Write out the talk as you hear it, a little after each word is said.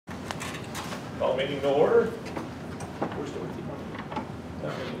Call meeting to order.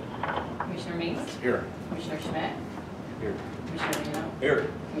 Commissioner Meeks? Here. Commissioner Schmidt? Here. Commissioner Reno? Here.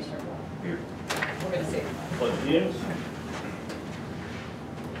 Commissioner Boyle? Here. We're going to say Pledge allegiance.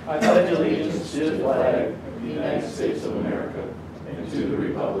 I pledge allegiance to the flag of the United States of America and to the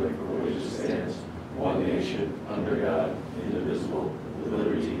republic for which it stands, one nation, under God, indivisible, with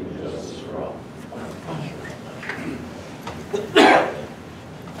liberty and justice for all.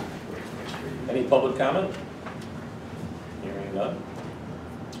 Any public comment? Hearing none.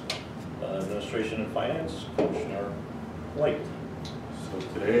 Administration and Finance, Commissioner White. So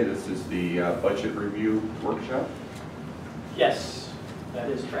today, this is the budget review workshop. Yes, that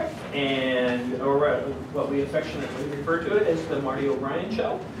is correct. And or what we affectionately refer to it as the Marty O'Brien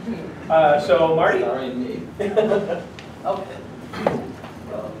Show. So Marty. Sorry, me. Okay.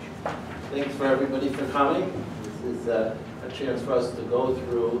 Well, thanks for everybody for coming. This is a chance for us to go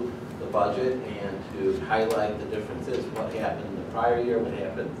through the budget and to highlight the differences, what happened in the prior year,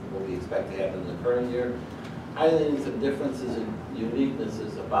 what we expect to happen in the current year, highlighting some differences and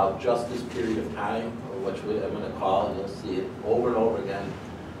uniquenesses about just this period of time, or which I'm going to call, and you'll see it over and over again,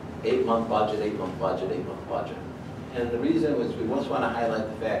 8-month budget, 8-month budget, 8-month budget. And the reason was we just want to highlight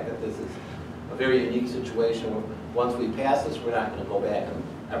the fact that this is a very unique situation. Once we pass this, we're not going to go back and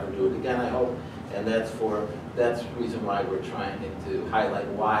ever do it again, I hope. And that's the reason why we're trying to highlight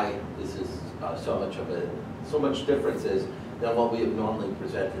why this is so much differences than what we have normally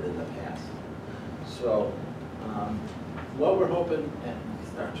presented in the past. So what we're hoping, and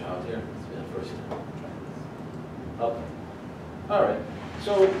start Charles here. It's been the first time. Okay. All right.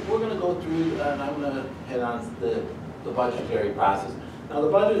 So we're going to go through, and I'm going to head on the budgetary process. Now, the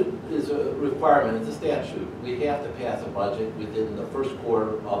budget is a requirement. It's a statute. We have to pass a budget within the first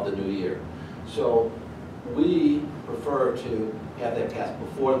quarter of the new year. So we prefer to have that passed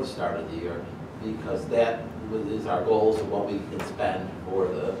before the start of the year because that is our goals of what we can spend for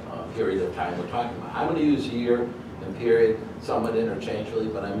the period of time we're talking about. I'm going to use year and period somewhat interchangeably,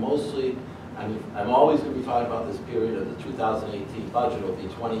 but I'm always going to be talking about this period of the 2018 budget. It will be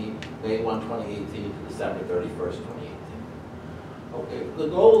May 1, 2018 to December 31st, 2018. Okay, the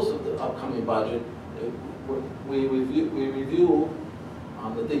goals of the upcoming budget, we review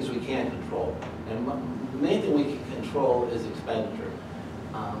the things we can control. And the main thing we can control is expenditure.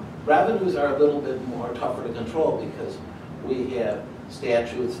 Revenues are a little bit more tougher to control because we have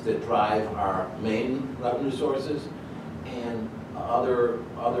statutes that drive our main revenue sources and other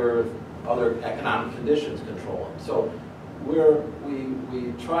economic conditions control them. So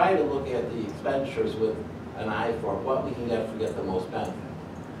we try to look at the expenditures with an eye for what we can get the most benefit.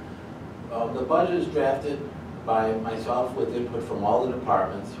 The budget is drafted by myself with input from all the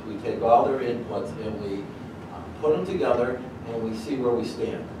departments. We take all their inputs and we put them together and we see where we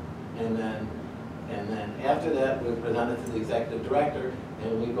stand. And then after that, we present it to the executive director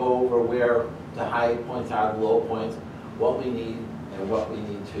and we go over where the high points are, the low points, what we need and what we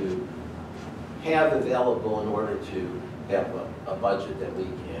need to have available in order to have a budget that we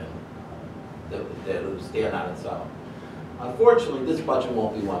can, that will stand on itself. Unfortunately, this budget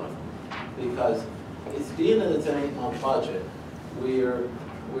won't be one of them because it's being that it's an 8-month budget, we're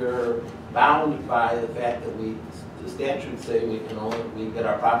bound by the fact that the statutes say we get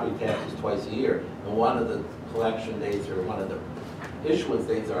our property taxes twice a year, and one of the collection dates or one of the issuance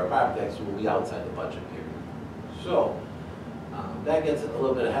dates of our property taxes will be outside the budget period. So that gets a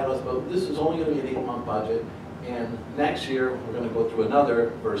little bit ahead of us, but this is only going to be an 8-month budget, and next year we're going to go through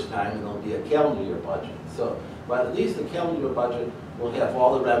another first time, and it'll be a calendar year budget. So, but at least the calendar year budget will have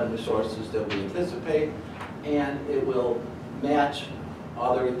all the revenue sources that we anticipate, and it will match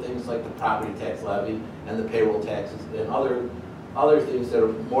other things like the property tax levy and the payroll taxes and other things that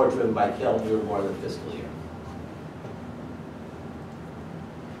are more driven by calendar year more than fiscal year.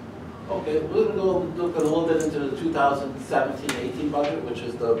 Okay, we're going to go look a little bit into the 2017-18 budget, which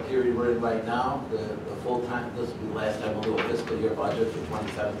is the period we're in right now. The full time, this will be the last time we'll do a fiscal year budget for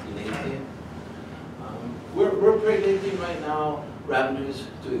 2017-18. We're predicting right now revenues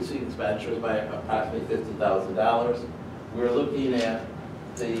to exceed expenditures by approximately $50,000. We're looking at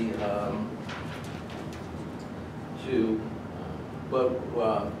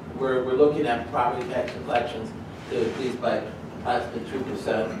we're looking at property tax collections to increase by approximately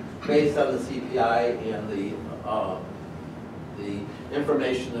 2% based on the CPI and the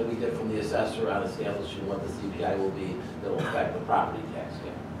information that we get from the assessor on establishing what the CPI will be that will affect the property tax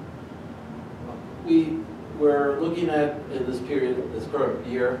cap. We're looking at, in this period, this current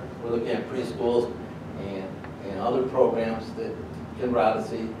year, we're looking at preschools and other programs that can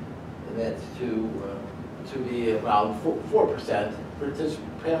Odyssey, and that's to be around 4%.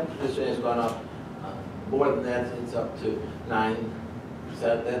 Participation has gone up More than that, it's up to 9%.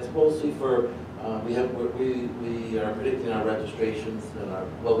 That's mostly for, we are predicting our registrations and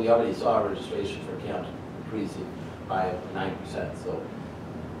well, we already saw our registration for camp increasing by 9%. So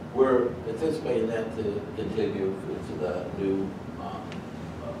we're anticipating that to continue into the new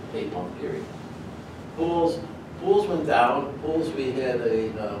 8-month period. Pools went down. Pools, we had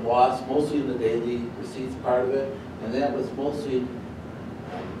a loss, mostly in the daily receipts part of it, and that was mostly,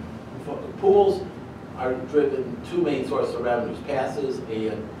 pools are driven two main sources of revenues, passes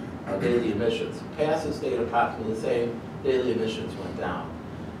and daily admissions. Passes stayed approximately the same, daily admissions went down.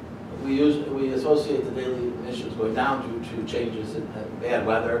 We associate the daily admissions going down due to changes in bad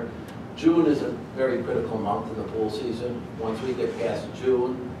weather. June is a very critical month in the pool season. Once we get past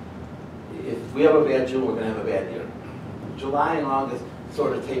June, if we have a bad June, we're going to have a bad year. July and August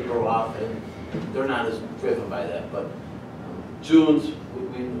sort of taper off, and they're not as driven by that. But June's,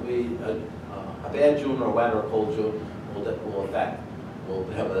 a bad June or a wet or cold June will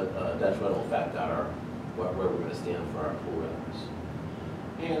have a detrimental effect on where we're going to stand for our pool revenues.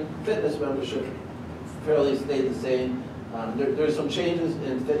 And fitness membership fairly stayed the same. There's some changes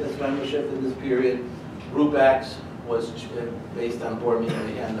in fitness membership in this period. Group X was based on board meeting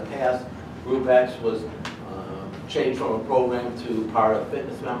we had in the past. Group X was changed from a program to part of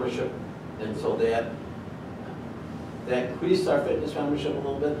fitness membership, and so that increased our fitness membership a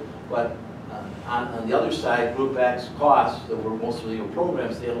little bit. But on the other side, Group X costs that were mostly a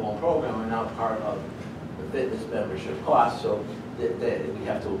program, standalone program, are now part of the fitness membership costs. So that we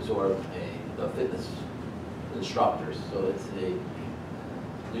have to absorb the fitness instructors. So it's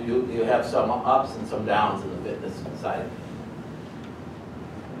you have some ups and some downs in the fitness side.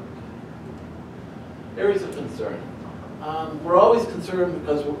 Areas of concern. We're always concerned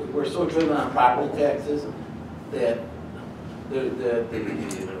because we're so driven on property taxes that the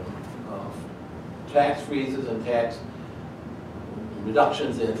tax freezes and tax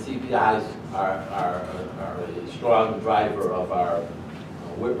reductions in CPIs are a strong driver of our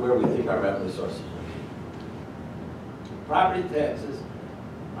where we think our revenue sources will be. Property taxes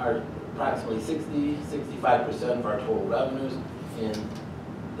are approximately 65% of our total revenues. In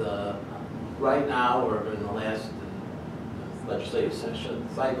the right now, or in the last legislative session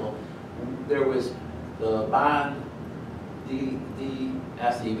cycle, there was the bond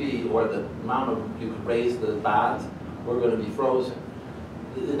DSEV, or the amount of you could raise the bonds, were going to be frozen.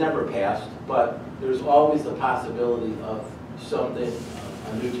 It never passed, but there's always the possibility of something,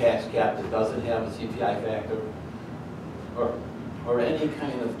 a new tax cap that doesn't have a CPI factor, or any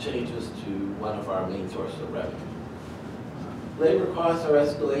kind of changes to one of our main sources of revenue. Labor costs are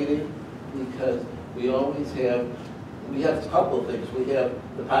escalating because we have a couple of things. We have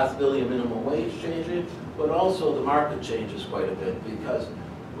the possibility of minimum wage changing, but also the market changes quite a bit because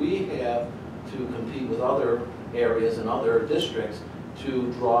we have to compete with other areas and other districts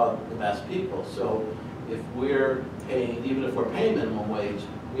to draw the best people. So if we're paying, even if we're paying minimum wage,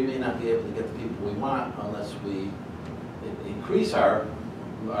 we may not be able to get the people we want unless we increase our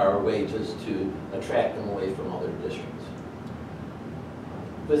wages to attract them away from other districts.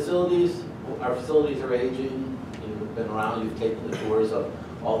 Facilities, our facilities are aging. You've been around, you've taken the tours of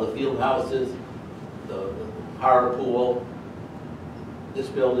all the field houses, the harbor pool, this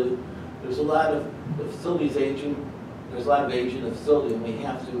building. There's a lot of the facilities aging. There's a lot of aging in the facility, and we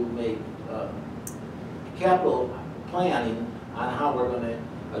have to make capital planning on how we're going to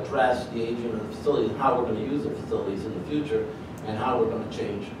address the aging of the facilities, and how we're going to use the facilities in the future, and how we're going to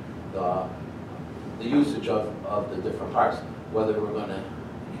change the usage of the different parts. Whether we're going to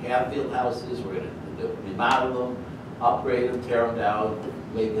have field houses, we're going to remodel them, upgrade them, tear them down,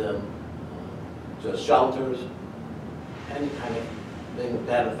 make them just shelters, any kind of thing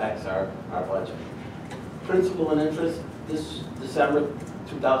that affects our budget. Principal and interest, this December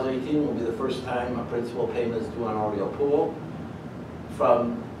 2018 will be the first time a principal payment is due on Oriole Pool.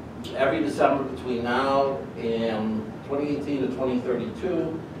 From every December between now and 2018 to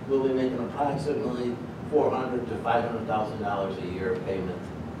 2032, we'll be making approximately $400,000 to $500,000 a year payment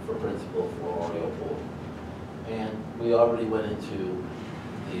for principal for Oriole Pool. And we already went into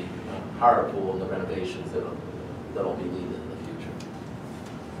the harbor pool and the renovations that'll be needed in the future.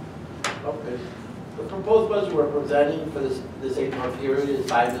 Okay. The proposed budget we're presenting for this 8-month period is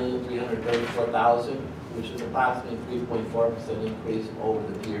 $5,334,000, which is approximately 3.4% increase over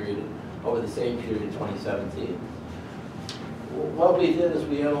the same period in 2017. What we did is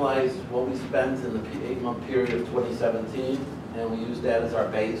we analyzed what we spent in the 8-month period of 2017, and we used that as our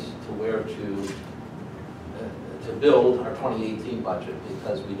base to where to build our 2018 budget,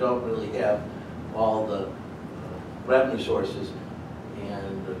 because we don't really have all the revenue sources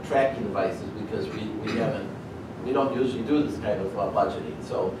and the tracking devices we because we don't usually do this kind of budgeting.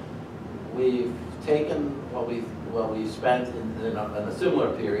 So we've taken what we spent in a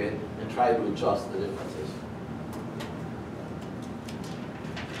similar period and tried to adjust the differences.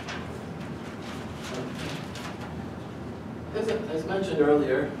 As mentioned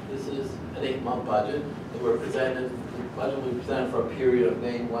earlier, this is an 8-month budget. The budget we presented for a period of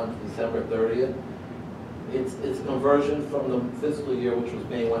May 1 to December 30th. It's a conversion from the fiscal year, which was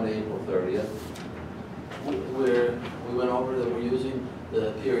May 1 to April 30th. We went over that we're using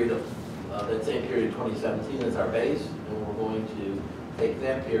the period of that same period 2017 as our base, and we're going to take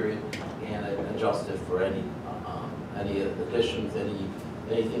that period and adjust it for any additions,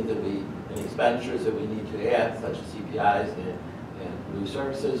 anything that any expenditures that we need to add, such as CPIs and new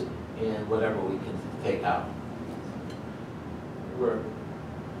services, and whatever we can take out.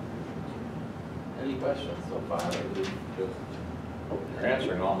 Any questions so far? You're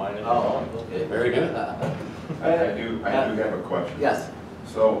answering all mine. Oh, okay. Very good. I do have a question. Yes.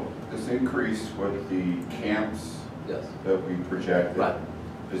 So this increase with the camps Yes. that we projected, Right.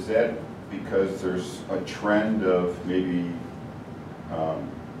 is that because there's a trend of maybe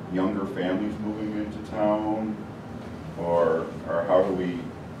younger families moving into town? Or how do we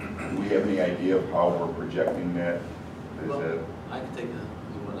have any idea of how we're projecting that? I can take that.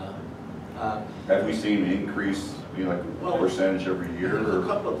 You wanna? Have we seen an increase, like a percentage every year? There's a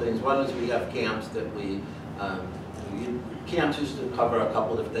couple of things. One is we have camps that camps used to cover a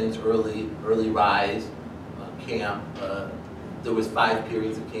couple of things, early rise camp. There was 5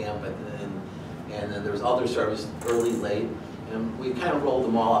 periods of camp, and then there was other service, early, late, and we kind of rolled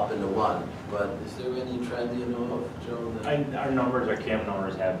them all up into one. But is there any trend you know of, Joe? Our numbers, our camp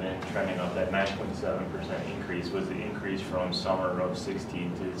numbers have been trending up. That 9.7% increase was the increase from summer of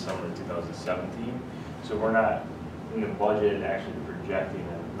 16 to summer of 2017. So we're not in the budget actually projecting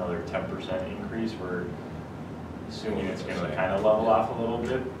another 10% increase. We're assuming it's going to kind of level off a little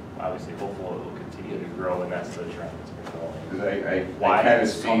bit. Obviously, hopefully it will continue to grow, and that's the trend that's been going. Because Why I kind of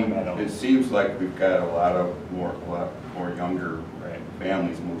it's coming, I don't- it seems like we've got a lot more younger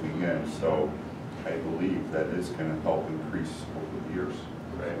families moving in, so I believe that is going to help increase over the years.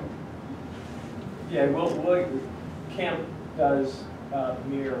 Right. Yeah, camp does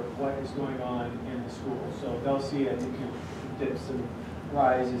mirror what is going on in the school. So they'll see, I think, dips and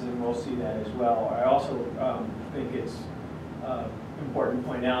rises, and we'll see that as well. I also think it's important to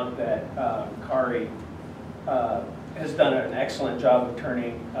point out that Kari has done an excellent job of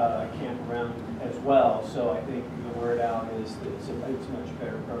turning camp around as well. So I think the word out is that it's a much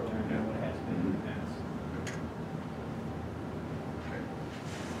better program than what it has been in the past.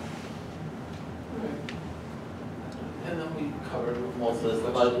 And then we covered most of this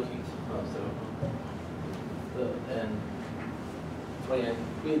budget.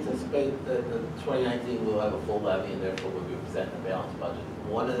 We anticipate that the 2019 will have a full levy, and therefore we'll be presenting a balanced budget.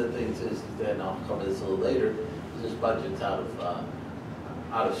 One of the things is that, and I'll cover this a little later, is this budget's out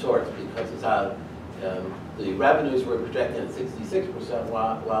of sorts because it's out. The revenues were projected at 66%,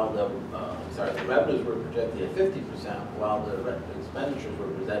 while the revenues were projected at 50%, while the expenditures were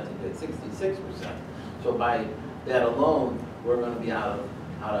presented at 66%. So by that alone, we're going to be out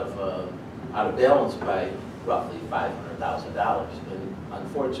of balance by roughly $500,000. And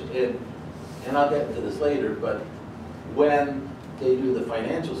unfortunately, and I'll get into this later, but when they do the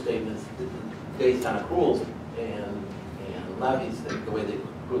financial statements based on accruals and levies, the way they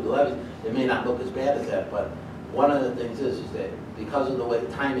accrue the levies, it may not look as bad as that. But one of the things is that because of the way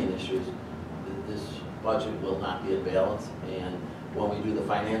timing issues, this budget will not be in balance. And when we do the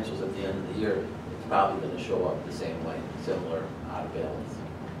financials at the end of the year, it's probably going to show up the same way, similar, out of balance.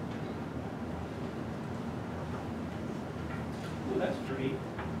 Well, that's pretty.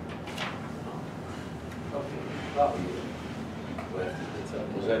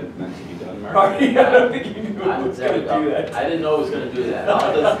 Was that meant to be done, Mark? Marty, I don't think you knew it was going to do that. I didn't know it was going to do that.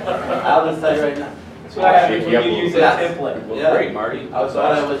 I'll just tell you right now. That's what happens when you use that Yes. template. Well, Yeah. great, Marty. I thought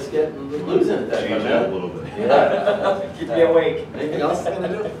I was losing it that Change that a little bit. Yeah. Keep you awake. Anything else it's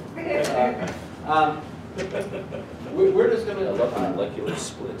going to do? We're just going I love the to, molecular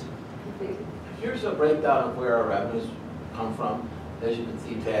split. here's a breakdown of where our revenues come from. As you can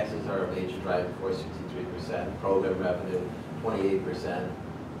see, taxes are a major driving force, 63%, program revenue, 28%,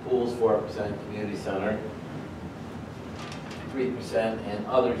 pools, 4%, community center, 3%, and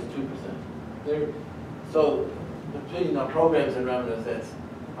others, 2%. So between programs and revenues, that's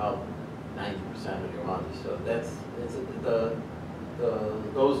about 90% of your money. So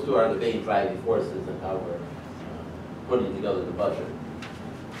those two are the main driving forces in how we're putting together the budget.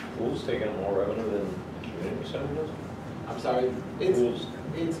 Who's taking more revenue than community center does? I'm sorry,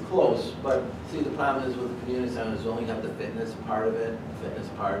 it's close, but see, the problem is with the community centers, you only have the fitness part of it, the fitness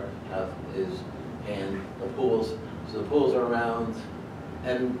part and the pools. So the pools are around,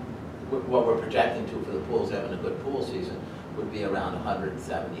 and what we're projecting to for the pools, having a good pool season, would be around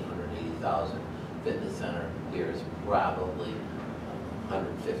 170, 180,000. Fitness center here is probably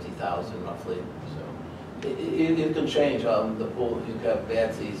 150,000 roughly, so it can change. The pool, you can have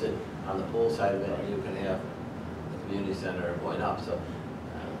bad season on the pool side of it, and you can have the community center going up. So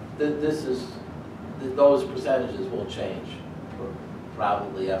those percentages will change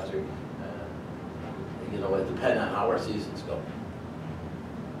probably after, it depends on how our seasons go.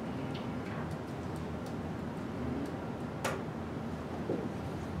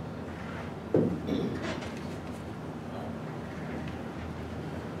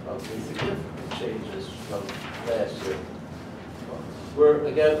 Significant changes from last year. We're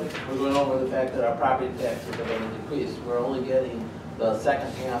going over the fact that our property taxes are going to decrease. We're only getting the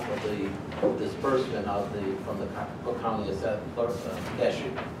second half of the disbursement from the Cook County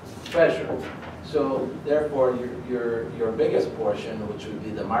treasurer. So therefore, your biggest portion, which would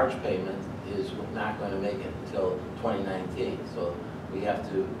be the March payment, is not going to make it until 2019. So we have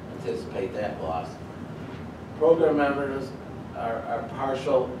to anticipate that loss. Program revenues are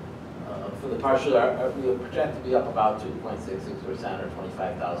partial. For the partial, we project to be up about 2.66% or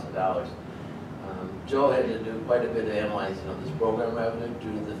 $25,000. Joe had to do quite a bit of analyzing of this program revenue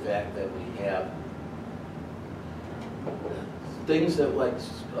due to the fact that we have things that, like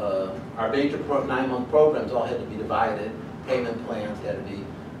our major 9-month programs all had to be divided, payment plans had to be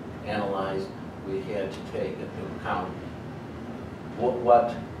analyzed. We had to take into account what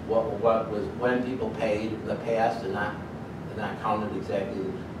was when people paid in the past and not counted exactly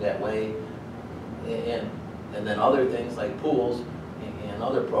that way, and then other things like pools and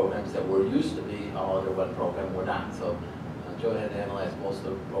other programs that were used to be all under one program were not. So Joe had to analyze both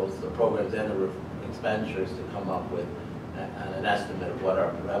the programs and the expenditures to come up with an estimate of what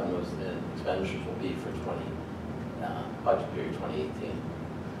our revenues and expenditures will be for budget period 2018.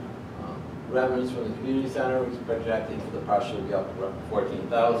 Revenues from the community center is projecting for the partial to be up to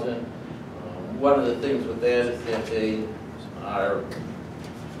 14,000. One of the things with that is that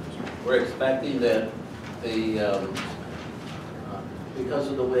we're expecting that because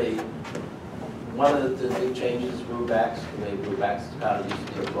of the way, one of the big changes is Brewbacks. The way Brewbacks kind of used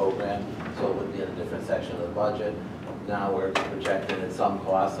to be a program, so it would be in a different section of the budget. Now we're projecting at some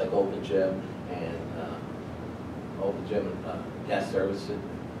costs like open gym and guest services.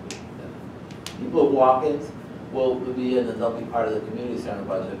 People with walk-ins will be in, and they'll be part of the community center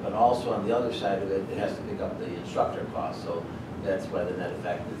budget, but also on the other side of it, it has to pick up the instructor costs. So that's why the net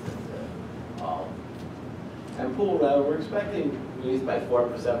effect is all. And pool revenue, we're expecting increase by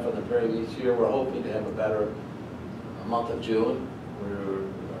 4% from the previous year. We're hoping to have a better month of June.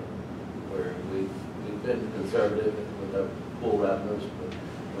 We've been conservative with the pool revenues, but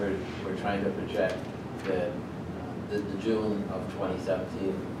we're trying to project that the June of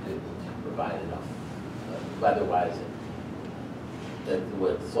 2017 didn't provide enough weather-wise that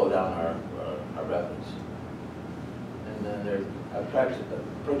would slow down our revenues. And then there's a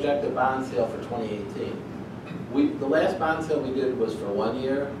projected bond sale for 2018. The last bond sale we did was for 1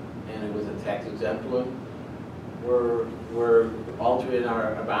 year, and it was a tax exempt one. We're altering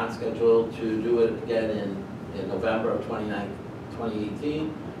our bond schedule to do it again in November of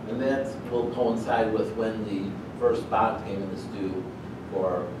 2018, and that will coincide with when the first bond payment is due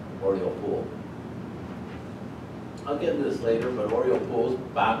for Oriole Pool. I'll get into this later, but Oriole Pool's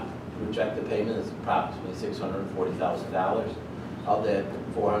bond projected payment is approximately $640,000. Of that,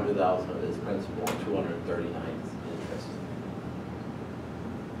 $400,000 of it is principal and $239,000 is interest.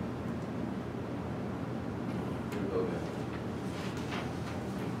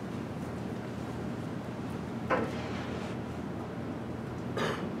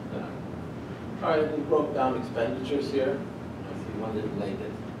 All right, we broke down expenditures here. I see one didn't make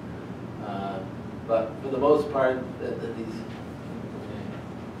it. But for the most part, these...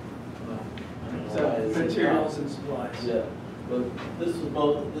 So materials and supplies. Yeah, but this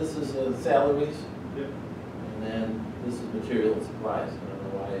is salaries. Yep. And then this is material and supplies. I don't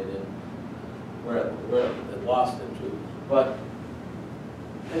know why I didn't, where it lost into. But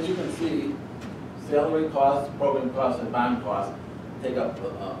as you can see, salary costs, program costs, and bond costs take up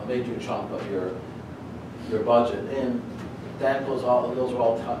a major chunk of your budget, and that those are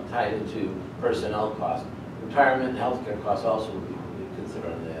all tied into personnel costs. Retirement and healthcare costs also would be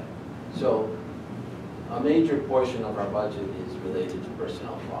considered in that. So a major portion of our budget is related to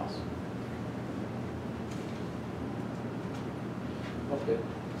personnel costs. Okay,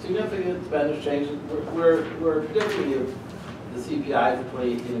 significant expenditure changes. We're predicting the CPI for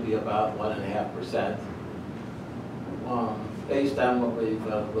 2018 will be about 1.5%. Based on what we've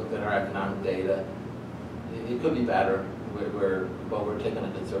looked at our economic data, it could be better. But we're taking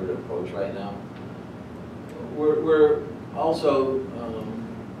a conservative approach right now. We're also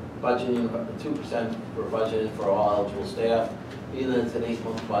budgeting 2% for budgeting for all eligible staff. Even though it's an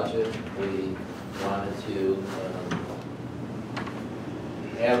 8-month budget, we wanted to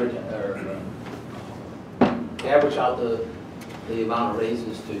average out the amount of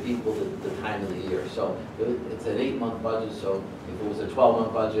raises to equal the time of the year. So it's an 8-month budget, so if it was a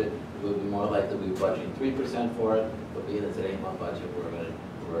 12-month budget, it would be more likely to be budgeting 3% for it, but being it's an 8-month budget,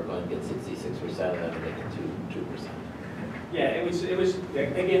 we're going to get 66% of that and make it 2%. Yeah, it was,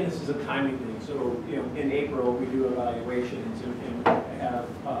 again, this is a timing thing. So, you know, in April, we do evaluations and have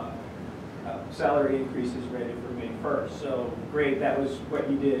salary increases ready for May 1st. So, great, that was what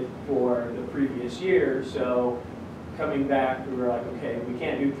you did for the previous year. So, coming back, we were like, okay, we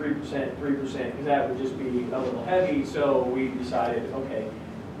can't do 3%, because that would just be a little heavy. So, we decided, okay,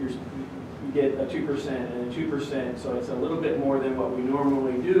 you get a 2% and a 2%, so it's a little bit more than what we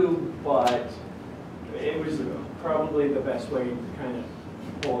normally do, but it was probably the best way to kind of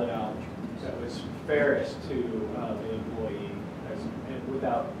pull it out that was fairest to the employee and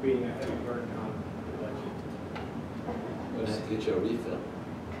without being a heavy burden on the budget. We're going to have to get you a refill.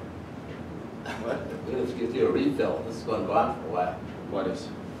 We're going to have to get you a refill. This is going to go on for a while. What is?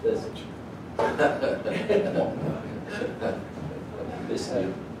 This. This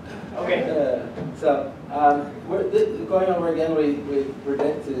new? Okay. So, going over again, we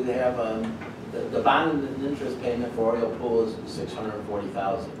predict to have the bond and interest payment for Oriole Pool is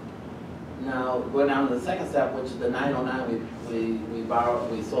 $640,000. Now, going down to the second step, which is the 909,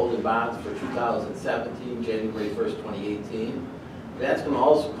 we sold in bonds for 2017, January 1st, 2018. That's going to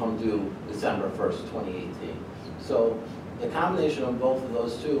also come due December 1st, 2018. So the combination of both of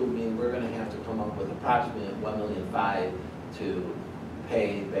those two mean we're going to have to come up with approximately $1.5 million to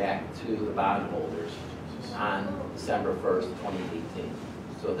pay back to the bondholders on December 1st, 2018.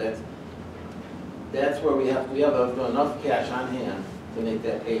 So that's where we have enough cash on hand to make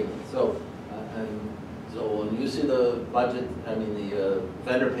that payment. So so when you see the budget, the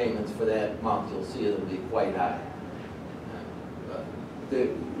vendor payments for that month, you'll see it'll be quite high.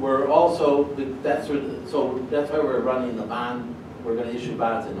 We're also, that's why we're running the bond. We're going to issue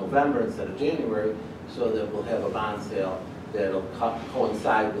bonds in November instead of January, so that we'll have a bond sale that'll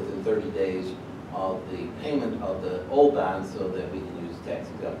coincide within 30 days of the payment of the old bonds, so that we can use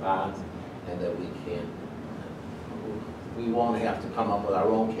tax-exempt bonds, and that we won't have to come up with our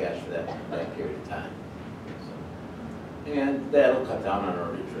own cash for that period of time. So, and that'll cut down on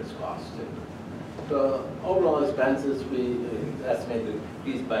our interest costs too. The overall expenses, we estimate the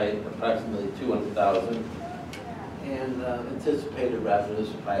increase by approximately $200,000, and anticipated revenues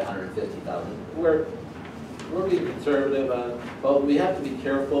by $150,000. We're being conservative, but we have to be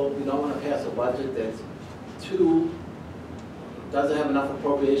careful. We don't want to pass a budget that's doesn't have enough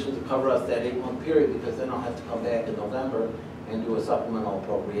appropriations to cover us that 8-month period, because then I'll have to come back in November and do a supplemental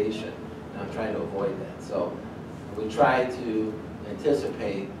appropriation. And I'm trying to avoid that. So we try to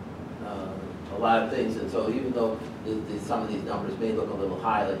anticipate a lot of things, and so even though some of these numbers may look a little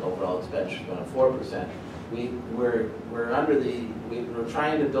high, like overall expenditures going at 4%, we're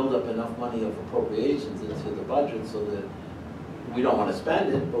trying to build up enough money of appropriations into the budget so that we don't want to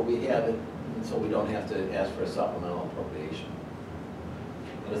spend it, but we have it, and so we don't have to ask for a supplemental appropriation.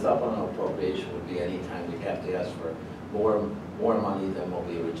 And a supplemental appropriation would be any time we have to ask for more money than what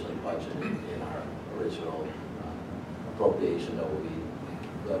we originally budgeted in our original appropriation that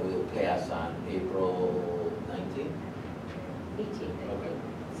we'll pass on April 19th. 18. Okay.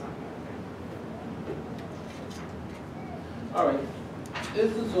 All right.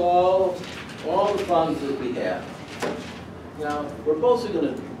 This is all the funds that we have. Now, we're mostly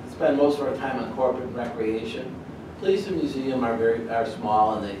going to spend most of our time on corporate and recreation. Police and museum are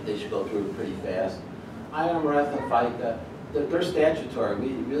small, and they should go through pretty fast. IMRF and FICA, they're statutory. We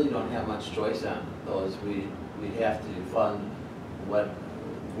really don't have much choice on those. We have to fund what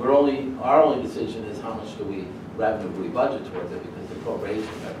our only decision is how much revenue do we budget towards it, because the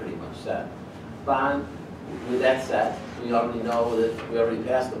appropriations are pretty much set. Bond, with that set, we already know that we already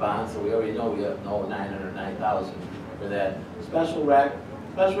passed the bond, so we already know we have $909,000 for that. Special rec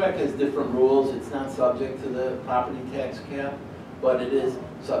has different rules. It's not subject to the property tax cap, but it is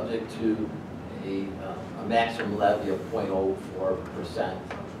subject to a maximum levy of 0.04%,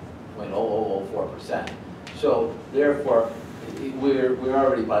 0.0004%. So therefore, we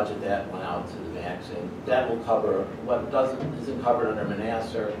already budget that one out to the max, and that will cover what isn't covered under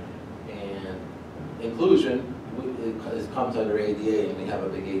Manasseh and inclusion. it comes under ADA, and we have a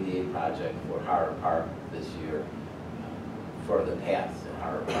big ADA project for Harvard Park this year for the paths at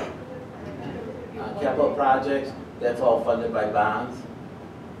Harvard Park. Capital projects, that's all funded by bonds.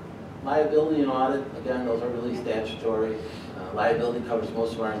 Liability and audit, again, those are really statutory. Liability covers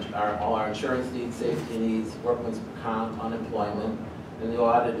most of all our insurance needs, safety needs, workman's comp, unemployment, and the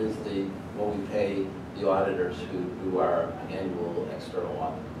audit is what we pay the auditors who do our annual external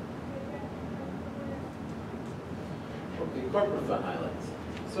audit. Okay, corporate fund highlights.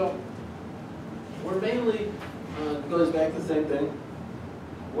 So we're mainly, goes back to the same thing.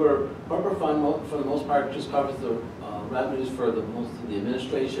 Corporate fund, for the most part, just covers the revenues for most of the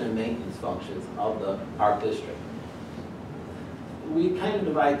administration and maintenance functions of the park district. We kind of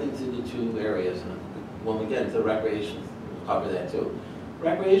divide things into two areas, and when we get into recreation, we'll cover that too.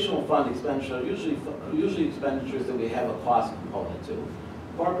 Recreational fund expenditure are usually expenditures that we have a cost component to.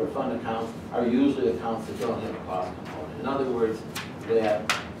 Corporate fund accounts are usually accounts that don't have a cost component. In other words,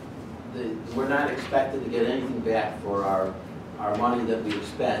 that we're not expected to get anything back for our money that we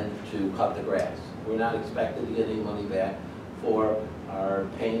expend to cut the grass. We're not expected to get any money back for our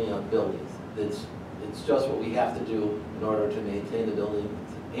painting of buildings. It's just what we have to do in order to maintain the buildings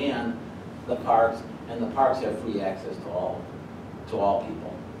and the parks have free access to all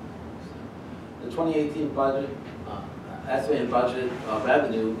people. The 2018 budget, estimated budget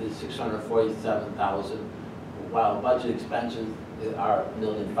revenue is $647,000, while budget expenses are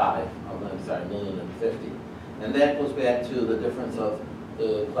 $1.5 million. And that goes back to the difference of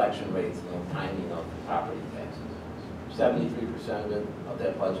the collection rates and the timing of property taxes. 73% of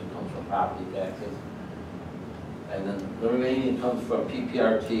that budget comes from property taxes. And then the remaining comes from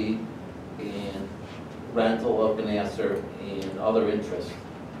PPRT and rental of Ganasser and other interest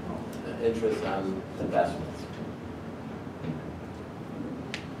on investments.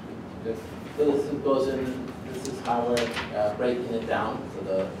 So this is how we're breaking it down. So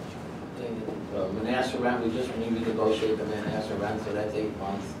the Manassas rent, we just renegotiated the Manassas rent, so that's 8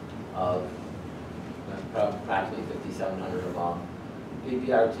 months of approximately $5,700 a month.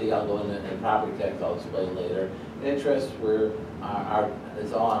 PPRT, I'll go into, and property tax, I'll explain later. Interest,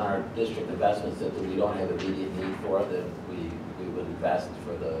 it's all on our district investments that we don't have immediate need for, that we would invest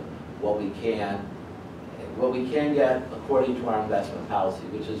for what we can get according to our investment policy,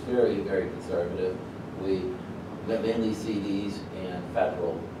 which is very, very conservative. We get mainly CDs and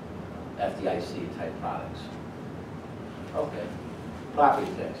federal FDIC type products. Okay, property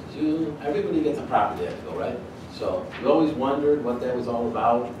taxes. Everybody gets a property tax bill, right? So we always wondered what that was all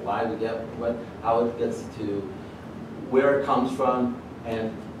about, why we get how it gets to where it comes from,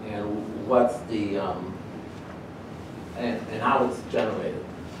 and what's the and how it's generated.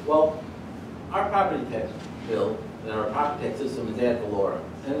 Well, our property tax bill and our property tax system is ad valorem,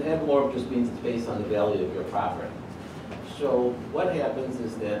 and ad valorem just means it's based on the value of your property. So what happens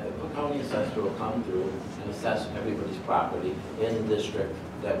is that the Cook County assessor will come through and assess everybody's property in the district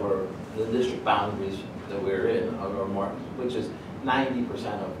the district boundaries that we're in, or more, which is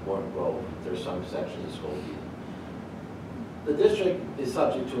 90% of Warren Grove. There's some sections of Skokie. The district is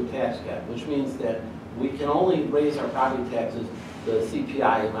subject to a tax cap, which means that we can only raise our property taxes the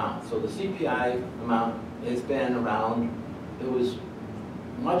CPI amount. So the CPI amount has been around, it was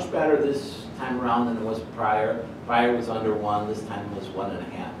much better this time around than it was prior. Prior was under 1, this time was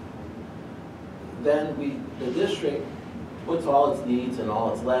 1.5. Then the district puts all its needs and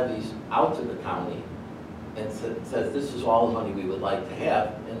all its levies out to the county and says this is all the money we would like to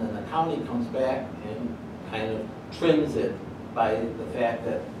have, and then the county comes back and kind of trims it by the fact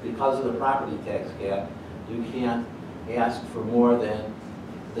that because of the property tax cap, you can't ask for more than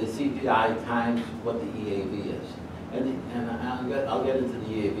the CPI times what the EAV is. And I'll get into the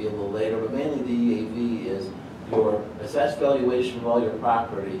EAV a little later, but mainly the EAV is your assessed valuation of all your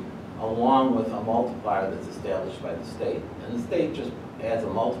property along with a multiplier that's established by the state. And the state just adds a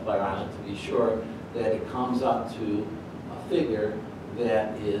multiplier on it to be sure that it comes up to a figure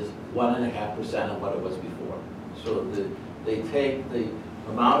that is 1.5% of what it was before. So they take the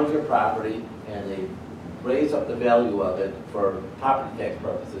amount of your property and they raise up the value of it for property tax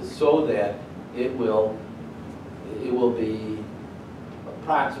purposes so that it will be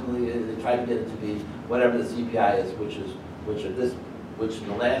approximately, they try to get it to be whatever the CPI is, which in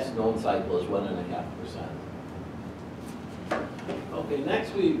the last known cycle is 1.5%. Okay,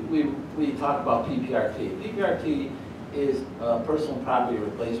 next we talk about PPRT. PPRT is personal property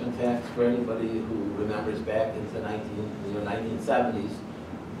replacement tax. For anybody who remembers back into the 1970s,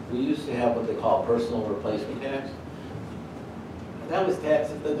 we used to have what they call personal replacement tax. That was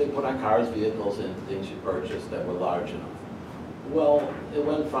taxes that they put on cars, vehicles, and things you purchased that were large enough. Well, it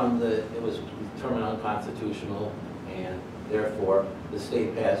went from it was determined unconstitutional Therefore, the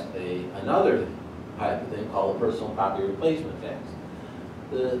state passed another type of thing called a personal property replacement tax.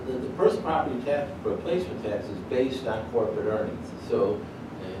 The personal property tax replacement tax is based on corporate earnings. So,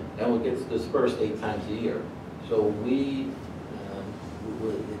 and it gets dispersed 8 times a year. So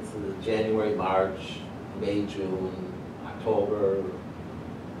it's January, March, May, June, October,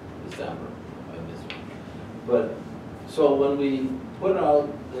 December. I missed one. But so when we put out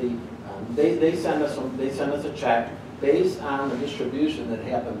they send us a check based on the distribution that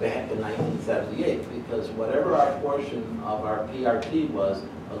happened back in 1978, because whatever our portion of our PRT was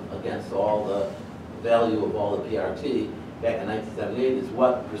against all the value of all the PRT back in 1978 is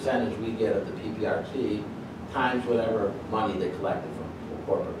what percentage we get of the PPRT times whatever money they collected from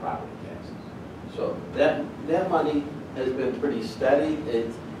corporate property taxes. So that money has been pretty steady.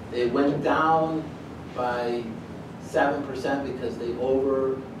 It went down by 7% because they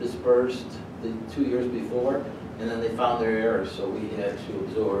over dispersed the 2 years before, and then they found their errors, so we had to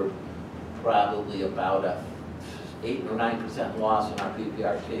absorb probably about a 8 or 9% loss in our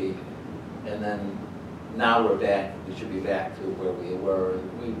PPRT, and then now we're back. We should be back to where we were.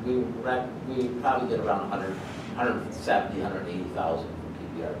 We probably get around 170, 180,000 from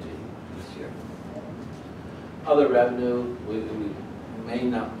PPRT this year. Other revenue,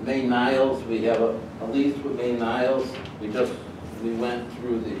 Maine Niles, we have a lease with Maine Niles. We went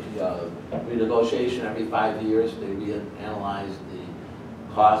through the renegotiation every 5 years. They reanalyzed the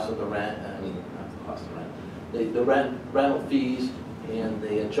cost of the rent, not the cost of rent, the rental fees, and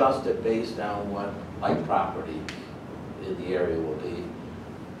they adjust it based on what like property in the area will be.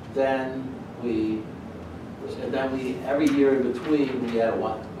 Then every year in between, we had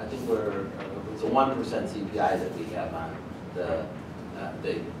it's a 1% CPI that we have on the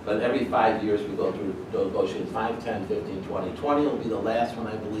but every 5 years we go through negotiations, 5, 10, 15, 20. 20 will be the last one,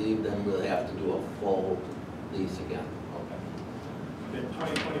 I believe, then we'll have to do a full lease again. Okay.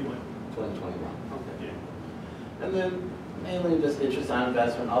 2021. 2021. Okay. Yeah. And then mainly just interest on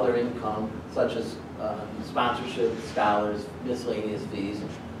investment, other income, such as sponsorship, scholars, miscellaneous fees.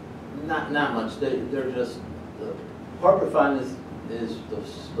 Not much. They're just, the corporate fund is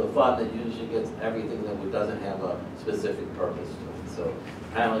the fund that usually gets everything that doesn't have a specific purpose to it. So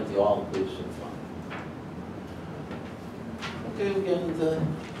kind of like the all-inclusive fund. Okay, we get into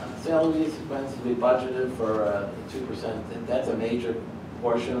salaries, expenses. We budgeted for 2%. That's a major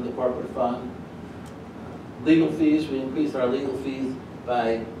portion of the corporate fund. Legal fees, we increased our legal fees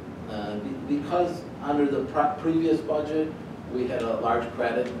by, because under the previous budget, we had a large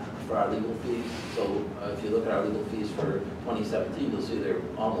credit for our legal fees. So if you look at our legal fees for 2017, you'll see they're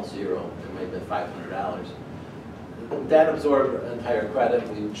almost zero. There may have been $500. That absorbed entire credit.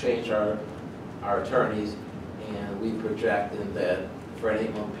 We changed our attorneys, and we projected that for an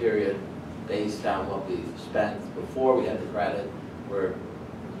 8-month period, based on what we spent before we had the credit, we're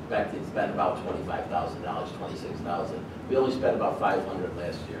expecting to spend about $25,000, $26,000. We only spent about $500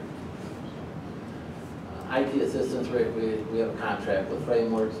 last year. IT assistance, we have a contract with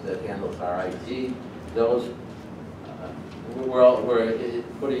Frameworks that handles our IT. Those, we're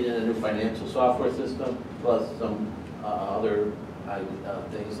putting in a new financial software system, plus some other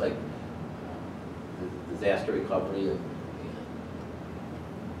things like disaster recovery and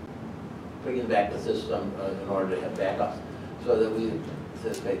bringing back the system in order to have backups, so that we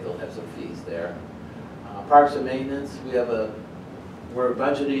anticipate they'll have some fees there. Parks and maintenance, we're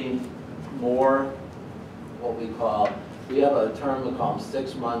budgeting more. What we have a term we call them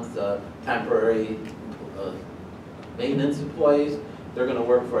 6-month temporary maintenance employees. They're going to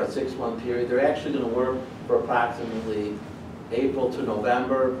work for a 6-month period. They're actually going to work for approximately April to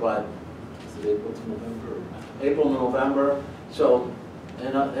November, but is it April to November? April to November. So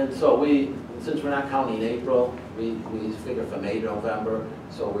and so since we're not counting April, we figure from May to November.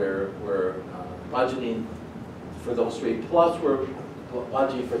 So we're budgeting for those 3. Plus we're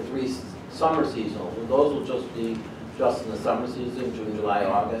budgeting for 3 summer seasonals, and those will just be in the summer season, June, July,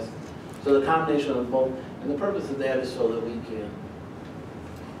 August. So the combination of both, and the purpose of that is so that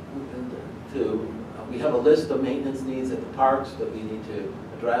we have a list of maintenance needs at the parks that we need to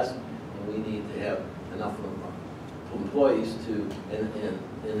address, and we need to have enough employees to,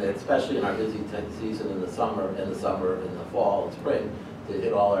 especially in our busy season in the summer, in the fall and spring, to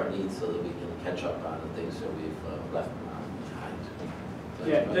hit all our needs so that we can catch up on the things that we've left behind.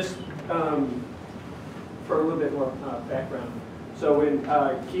 Yeah, just for a little bit more background. So when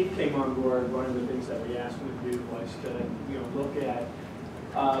Keith came on board, one of the things that we asked him to do was to look at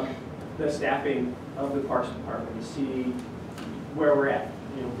the staffing of the Parks Department to see where we're at.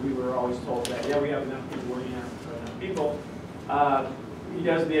 We were always told that, yeah, we have enough people working here, enough people. He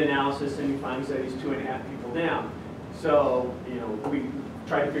does the analysis and he finds that he's 2.5 people down. So, we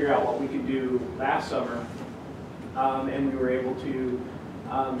tried to figure out what we could do last summer, and we were able to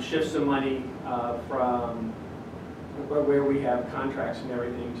shift some money from where we have contracts and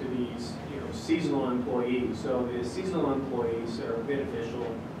everything to these, seasonal employees. So the seasonal employees are beneficial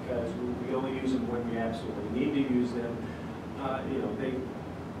because we only use them when we absolutely need to use them.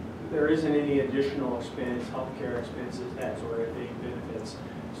 There isn't any additional expense, healthcare expenses, that sort of thing, benefits.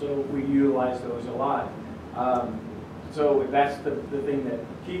 So we utilize those a lot. So that's the thing that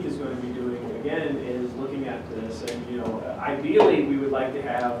Keith is going to be doing again, is looking at this, and ideally we would like to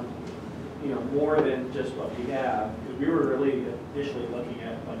have more than just what we have, because we were really initially looking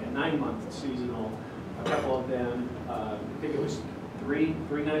at like a 9-month seasonal, a couple of them, I think it was three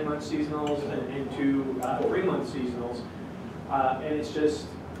 9-month seasonals and 2 3-month seasonals, and it's just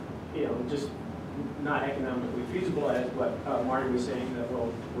just not economically feasible, as what Marty was saying, that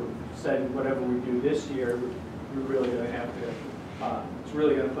we're saying whatever we do this year, we're really going to have to, it's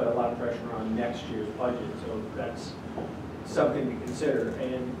really going to put a lot of pressure on next year's budget, so that's something to consider.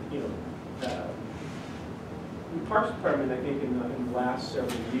 And the Parks Department, I think in the last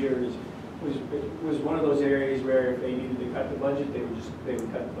several years, was one of those areas where if they needed to cut the budget, they would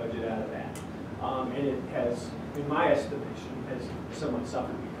cut the budget out of that. And it has, in my estimation, has somewhat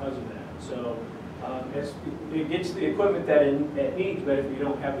suffered because of that. So it gets the equipment that it needs, but if you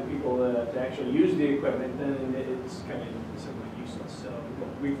don't have the people to actually use the equipment, then it's kind of somewhat useless. So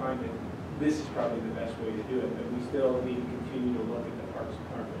we find that this is probably the best way to do it, but we still need to continue to look at the Parks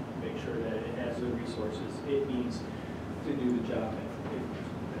Department and make sure that it has the resources it needs to do the job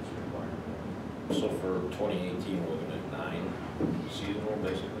that's required. So for 2018, we're looking at 9 seasonal,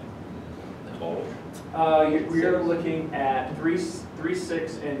 basically, total? We are looking at 3, 6,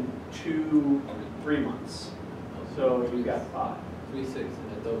 and 2 3 months. So you've got 5. 3, 6, we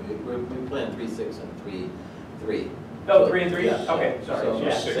planned 3, 6, and 3, 3. Oh, 3 and 3? Yeah. Okay, sorry. So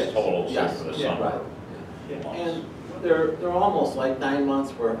Yeah. 6 total, Yes. for the Yeah, summer. right. Yeah. And they're almost like 9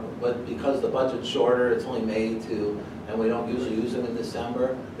 months, but because the budget's shorter, it's only May to, and we don't usually use them in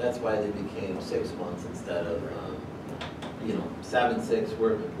December, that's why they became 6 months instead of 7, 6.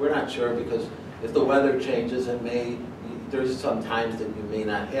 We're not sure, because if the weather changes in May, there's some times that you may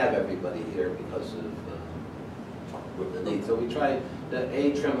not have everybody here because of the need. So we tried to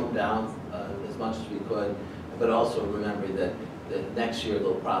trim them down as much as we could, but also remember that next year they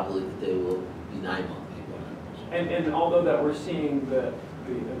will be 9-month people. And although that we're seeing the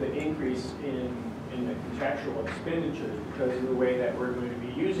increase in the contractual expenditures because of the way that we're going to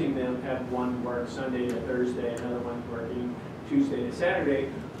be using them, have one work Sunday to Thursday, another one working Tuesday to Saturday,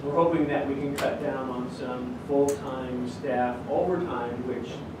 we're hoping that we can cut down on some full-time staff overtime,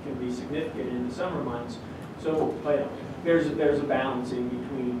 which can be significant in the summer months. So there's a balancing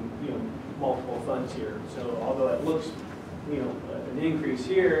between multiple funds here. So although it looks an increase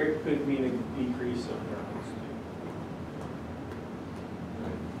here, it could mean a decrease somewhere else.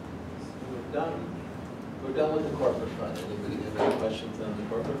 We're done with the corporate fund. Anybody have any questions on the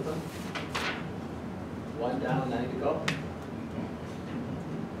corporate fund? 1 down, 9 to go.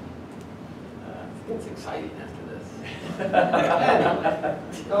 It gets exciting after this.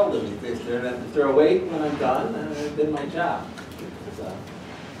 If they're awake when I'm done, I did my job. So,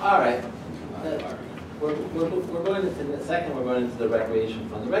 all right. We're going into the second. We're going into the recreation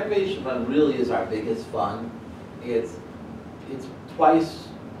fund. The recreation fund really is our biggest fund. It's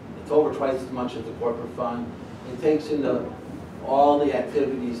over twice as much as the corporate fund. It takes into all the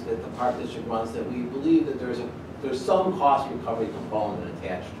activities that the park district runs that we believe that there's some cost recovery component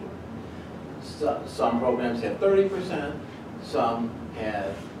attached to it. Some programs have 30%, some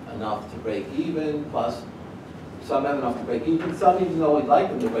have enough to break even, plus some have enough to break even, some, even though we'd like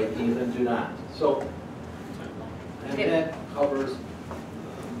them to break even, do not. So, and that covers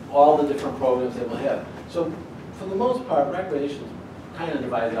all the different programs that we'll have. So for the most part, recreation is kind of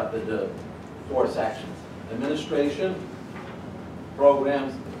divided up into 4 sections: administration,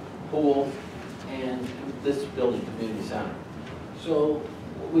 programs, pools, and this building community center. So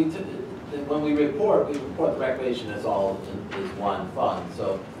when we report the recreation as all is one fund.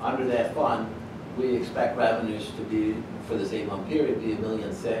 So under that fund, we expect revenues to be, for this 8-month period, be $1.6 million,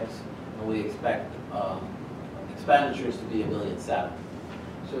 and we expect expenditures to be $1.7 million.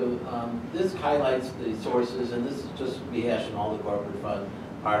 So this highlights the sources, and this is just rehashing all the corporate fund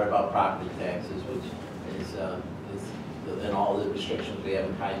part about property taxes, which is and all the restrictions we have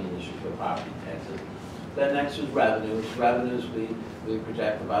in timing issues for property taxes. Then next is revenues. Revenues, we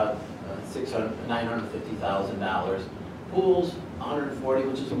project about $950,000. Pools, $140,000,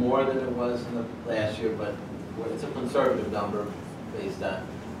 which is more than it was in the last year, but it's a conservative number based on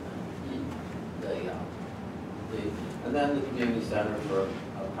approximately, and then the community center for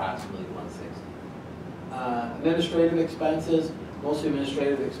approximately 160. Administrative expenses, most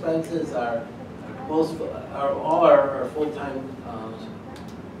administrative expenses are all our full-time,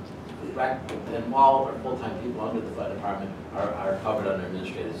 and all of our full-time people under the fire department are covered under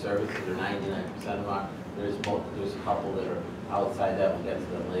administrative services. They're 99% of them are. There's a couple that are outside that, we'll get to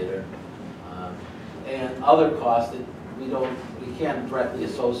them later. And other costs that we can't directly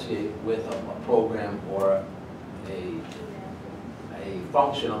associate with a program or a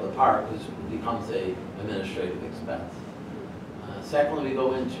function of the park, because it becomes a administrative expense. Secondly, we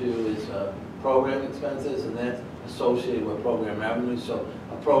go into is program expenses, and that's associated with program revenue. So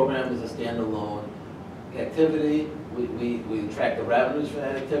a program is a standalone activity. We track the revenues for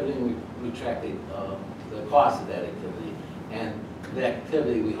that activity, and we track the cost of that activity. And the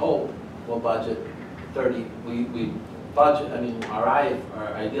activity, we hope, will budget 30, we budget, I mean, our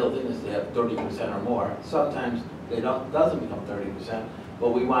ideal thing is to have 30% or more. Sometimes it doesn't become 30%, but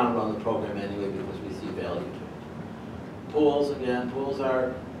we want to run the program anyway because we see value to it. Pools, again, pools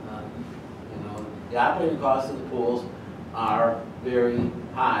are, the operating costs of the pools are very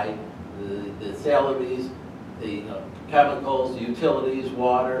high. The salaries, the chemicals, the utilities,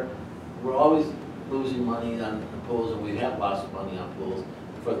 water, we're always losing money on the pools, and we have lost money on pools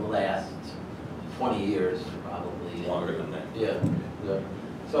for the last 20 years, probably. Longer than that. Yeah.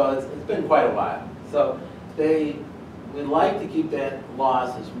 So it's been quite a while. So we'd like to keep that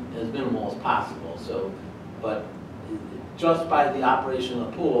loss as minimal as possible. So, but just by the operation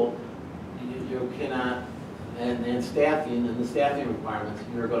of the pool, you cannot, and staffing and the staffing requirements,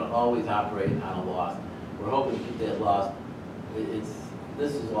 you're going to always operate on a loss. We're hoping to keep that loss.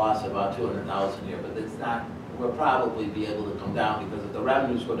 This is a loss of about 200,000 a year, but it's not. We'll probably be able to come down because if the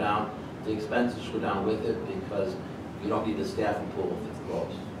revenues go down, the expenses go down with it, because you don't need to staff a pool if it's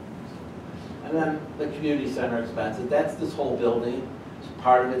closed. And then the community center expenses, that's this whole building. So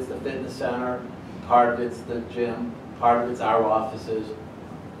part of it's the fitness center, part of it's the gym, part of it's our offices.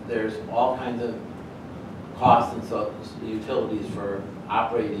 There's all kinds of costs and so utilities for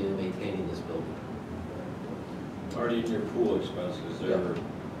operating and maintaining this building. Already in your pool expenses, is there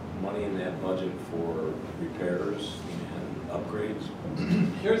money in that budget for repairs and upgrades?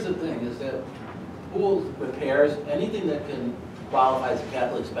 Here's the thing, is that pool repairs, anything that can qualify as a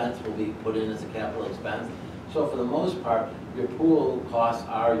capital expense will be put in as a capital expense. So for the most part, your pool costs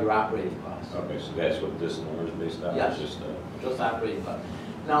are your operating costs. Okay, so that's what this number is based on? Yes. It's Just operating costs.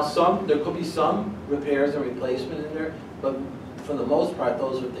 Now there could be some repairs and replacement in there, but for the most part,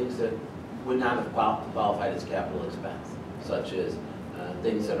 those are things that would not have qualified as capital expense, such as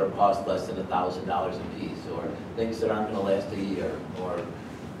things that are cost less than $1,000 a piece, or things that aren't going to last a year, or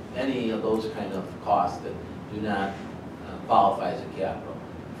any of those kind of costs that do not qualify as a capital.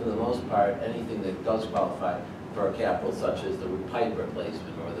 For the most part, anything that does qualify for a capital, such as the pipe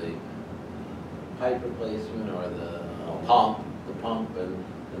replacement, or the pump, and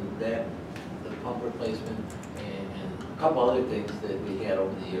the pump replacement, and a couple other things that we had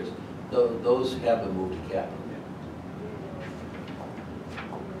over the years, those have been moved to capital.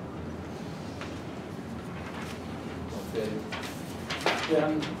 Okay.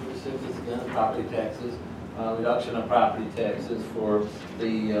 Again, property taxes, reduction of property taxes for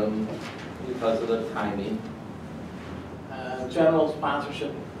the, because of the timing. General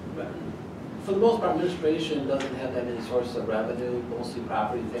sponsorship, for the most part, administration doesn't have that many sources of revenue, mostly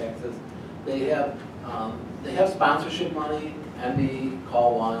property taxes. They have sponsorship money, MB,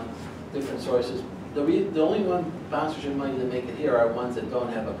 Call One, different sources. The only one sponsorship money that make it here are ones that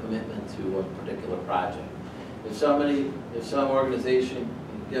don't have a commitment to a particular project. If some organization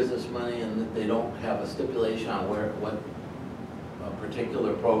gives us money and they don't have a stipulation on what a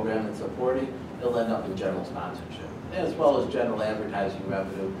particular program it's supporting, it'll end up in general sponsorship, as well as general advertising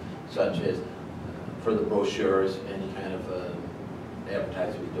revenue, such as for the brochures, any kind of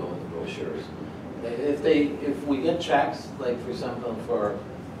advertising we do in the brochures. If we get checks, like for example for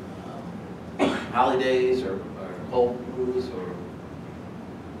holidays or home crews or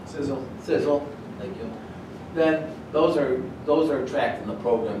sizzle, thank you. Then those are tracked in the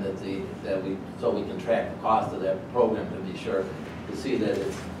program so we can track the cost of that program to be sure to see that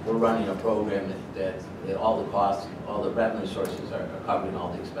we're running a program that all the costs, all the revenue sources are covering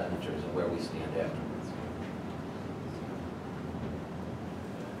all the expenditures and where we stand afterwards.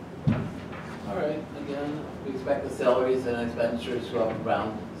 All right, again, we expect the salaries and expenditures to go up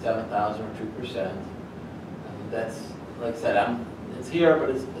around 7,000 or 2%. And that's, like I said, it's here, but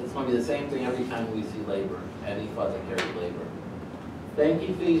it's going to be the same thing every time we see labor, any fund that carries labor.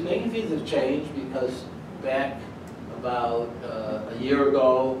 Banking fees have changed because back about a year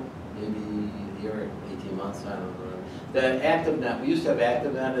ago, maybe a year, 18 18 months, I don't remember. The ActiveNet, we used to have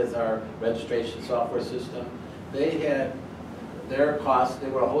ActiveNet as our registration software system. They had their costs, they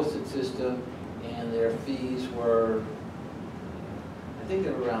were a hosted system, and their fees were, I think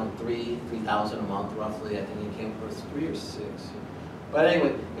they were around $3,000 a month roughly. I think it came for 3 or 6. But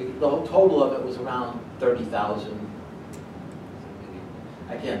anyway, the whole total of it was around 30,000.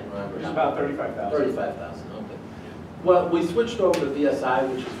 I can't remember. It was about 35,000. 35,000, okay. Well, we switched over to VSI,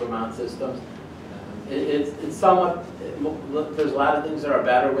 which is Vermont Systems. It's somewhat, there's a lot of things that are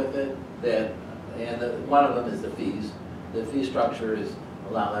better with it, one of them is the fees. The fee structure is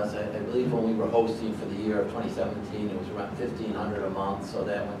a lot less. I believe when we were hosting for the year of 2017, it was around $1,500 a month, so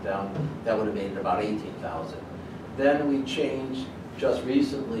that went down, that would have made it about 18,000. Then we changed just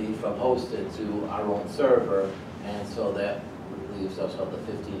recently from hosted to our own server, and so that leaves us with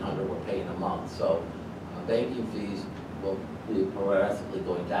the $1,500 we're paying a month. So banking fees will be progressively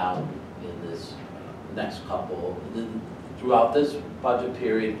going down in this next couple, throughout this budget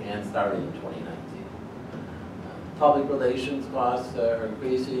period and starting in 2019. Public relations costs are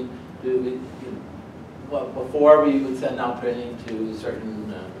increasing. Before we would send out printing to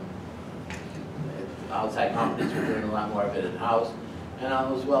certain outside companies, we're doing a lot more of it in-house, and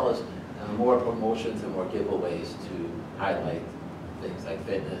as well as more promotions and more giveaways to highlight things like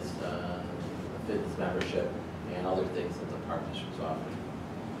fitness membership, and other things that the partnerships offer.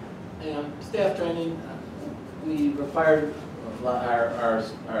 And staff training, we required our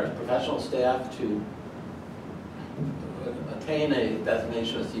professional staff to attain a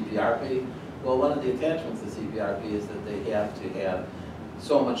designation of CPRP. Well, one of the attachments to CPRP is that they have to have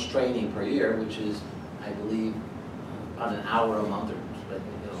so much training per year, which is, I believe, about an hour a month, or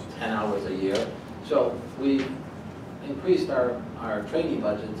 10 hours a year. So we increased our training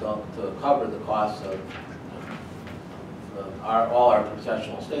budget to cover the costs of all our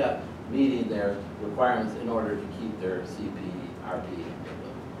professional staff meeting their requirements in order to keep their CPRP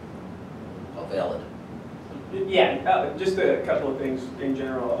valid. Yeah, just a couple of things in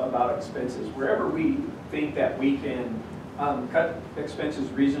general about expenses. Wherever we think that we can cut expenses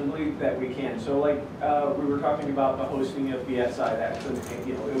reasonably, that we can. So like we were talking about the hosting of BSI, that's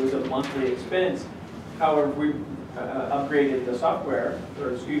it was a monthly expense. However, we upgraded the software,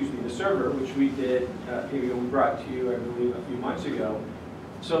 or excuse me, the server, which we did, we brought to you, I believe, a few months ago,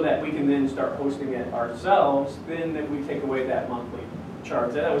 so that we can then start hosting it ourselves. Then that we take away that monthly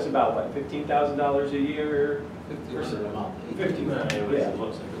charge. That was about what, $15,000 a year? $1,500 a month. 15. It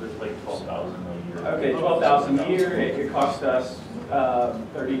looks like it was like 12,000 a year. Okay, 12,000 a year. It could cost us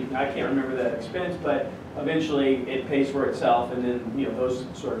 30. I can't remember that expense, but eventually it pays for itself, and then those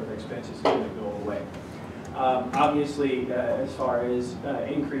sort of expenses are going to go away. Obviously, as far as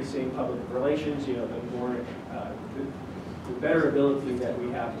increasing public relations, the more, the better ability that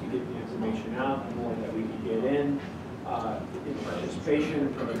we have to get the information out, the more that we can get in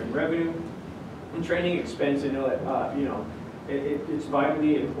participation, program revenue, and training expense. I know that it's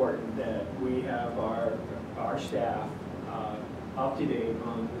vitally important that we have our staff up to date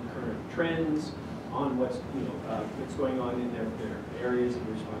on the current trends, on what's going on in their areas of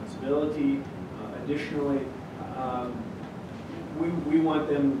responsibility. Additionally, we want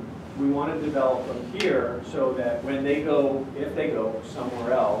to develop them here so that when they go, if they go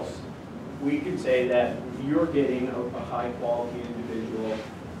somewhere else, we can say that you're getting a high quality individual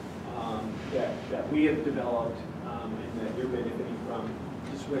that we have developed and that you're benefiting from.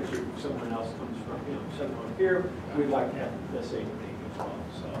 Just when someone else comes from, someone here, we'd like to have the same thing as well.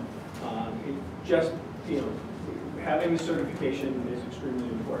 So it just, having the certification is extremely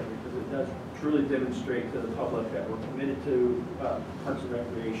important because it does truly demonstrate to the public that we're committed to Parks and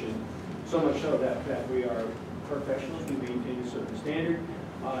Recreation, so much so that we are professionals, we maintain a certain standard,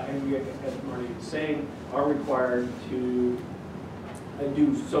 and we, as Marty was saying, are required to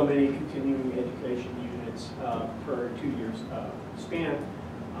do so many continuing education units per 2 years span,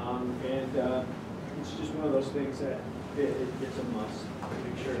 and it's just one of those things that it's a must to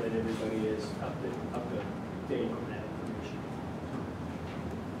make sure that everybody is up to date on that information.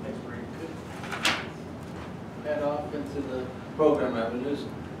 Thanks, Brady. Head off into the program revenues.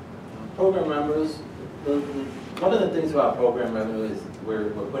 Program revenues, one of the things about program revenue is we're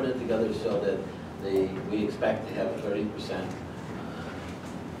putting it together so that we expect to have a 30%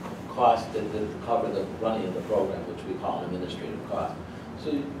 cost to cover the running of the program, which we call an administrative cost.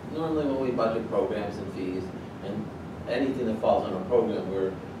 So normally when we budget programs and fees and anything that falls on a program,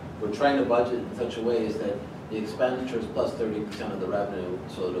 we're trying to budget in such a way as that the expenditures plus 30% of the revenue,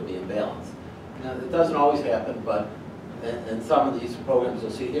 so it'll be in balance. Now, it doesn't always happen, but in some of these programs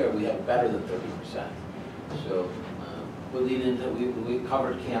you'll see here, we have better than 30%. So we'll lead into, we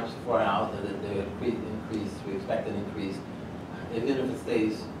covered camps before out, and they increase, we expect an increase. Even if it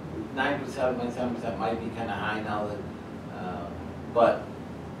stays 9%, 7.7% might be kind of high now that, but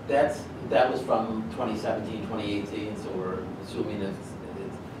that was from 2017, 2018, so we're assuming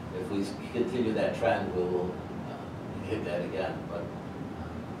if we continue that trend, we will hit that again. But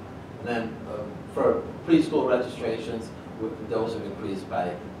and then for preschool registrations, those have increased by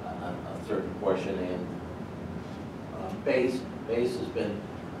a certain portion, and base has been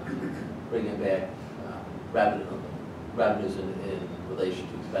bringing back revenues in relation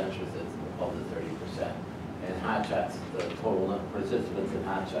to expenditures that's above the 30%. And hot shots, the total number of participants in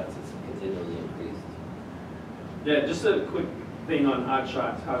hot shots has continually increased. Yeah, just a quick thing on Hot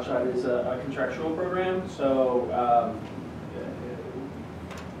Shots. Hot Shot is a contractual program, so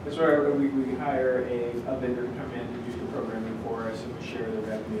that's where we hire a vendor to come in and do the programming for us, and we share the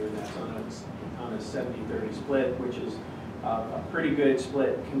revenue, and that's on a 70-30 split, which is a pretty good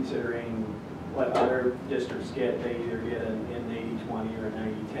split considering what other districts get. They either get an 80-20 or a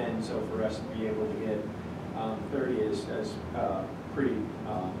 90-10, so for us to be able to get 30 is pretty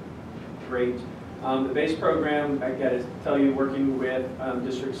great. The base program, I got to tell you, working with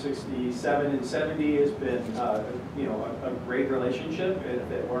District 67 and 70 has been, a great relationship. If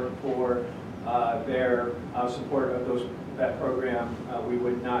it weren't for their support of that program, we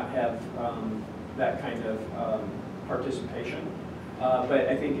would not have that kind of participation. But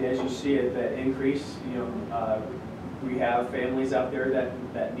I think as you see it, that increase, we have families out there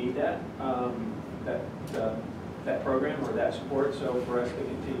that need that program or that support. So for us to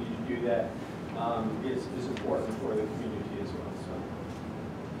continue to do that is important for the community as well. So.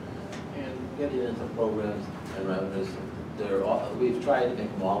 And getting into programs and revenues, we've tried to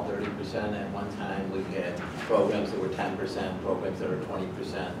make them all 30% at one time. We've had programs that were 10%, programs that were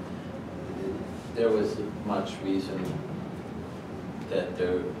 20%. There was much reason that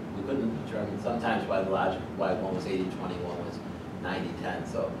we couldn't determine sometimes why one was 80-20, one was 90-10.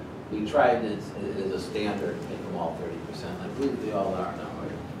 So we tried as a standard to make them all 30%. I believe they all are now.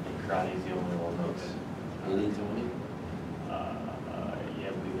 Karate's the only one that's, 80-20? yeah,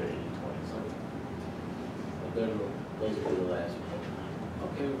 I believe they're 80-20, so. Those will be the last one.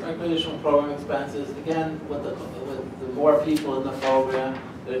 Okay, recreational program expenses. Again, with the more people in the program,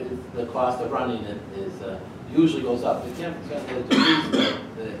 the cost of running it is usually goes up. The camp expense has decreased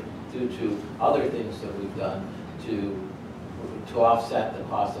due to other things that we've done to offset the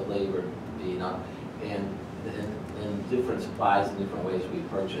cost of labor being up and different supplies and different ways we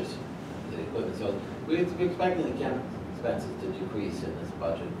purchase the equipment. So we're expecting the camp expenses to decrease in this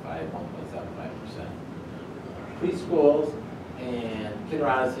budget by 1.75%. Preschools and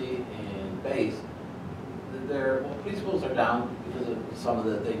kindergarten and base, preschools are down because of some of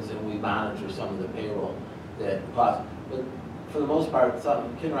the things that we monitor, some of the payroll that cost. But for the most part,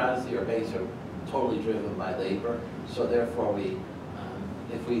 some kindergarten or base are totally driven by labor. So therefore,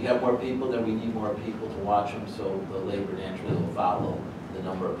 if we have more people, then we need more people to watch them. So the labor naturally will follow the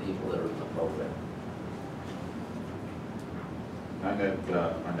number of people that are in the program.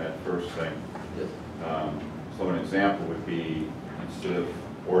 On that first thing, Yes. so an example would be, instead of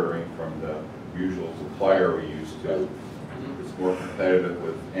ordering from the usual supplier we used to, it's more competitive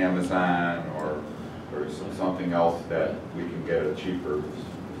with Amazon or something else that we can get it cheaper.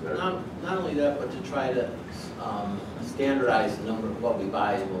 Not only that, but to try to standardize the number of what we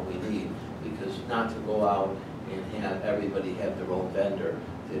buy and what we need, because not to go out and have everybody have their own vendor,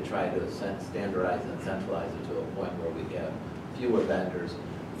 to try to standardize and centralize it to a point where we have fewer vendors,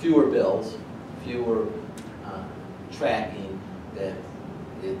 fewer bills, fewer tracking, that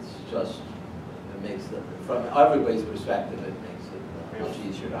it's just, it makes it, from everybody's perspective, it makes it much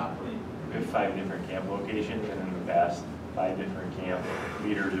easier to operate. We have 5 different camp locations, and in the past, 5 different camp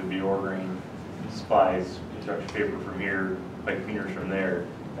leaders would be ordering supplies, construction paper from here, pipe cleaners from there.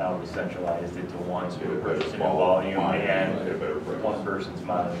 Now we centralized it to one, so we're purchasing in volume, and one person's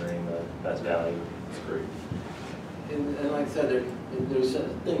monitoring the best value. That's great. And like I said, there's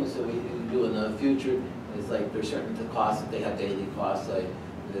certain things that we do in the future. It's like there's certain costs that they have, daily costs, like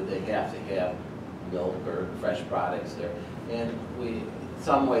that they have to have milk or fresh products there. And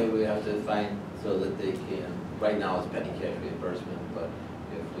some way we have to find so that they can, right now it's petty cash reimbursement, but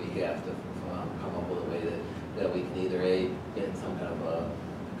if we have to come up with a way that we can either get some kind of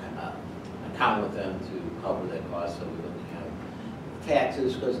account with them to cover that cost, so we wouldn't have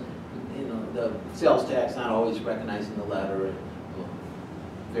taxes, because the sales tax not always recognizing the letter, and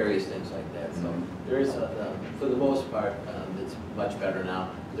various things like that. So there is for the most part, it's much better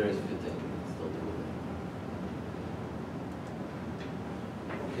now. There is a few things we can still do with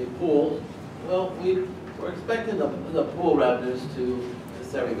it. Okay, pools. Well, we're expecting the pool revenues to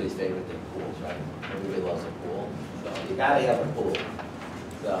it's everybody's favorite thing, pools, right? Everybody loves a pool, so you gotta have a pool.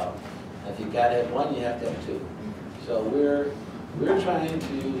 So if you gotta have one, you have to have two. So we're trying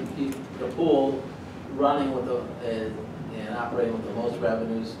to keep the pool running with and operating with the most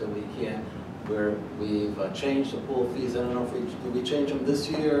revenues that we can. We've changed the pool fees. I don't know if did we change them this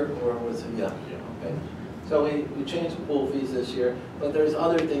year or was it, yeah. Okay. So we changed the pool fees this year, but there's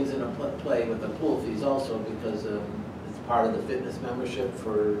other things in play with the pool fees also because it's part of the fitness membership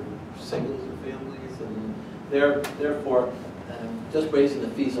for singles and families, and therefore just raising the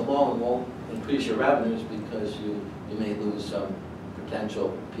fees alone won't increase your revenues because you may lose some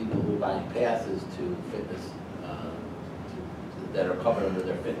potential people who are buying passes to fitness that are covered under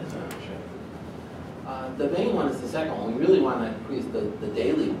their fitness membership. The main one is the second one. We really want to increase the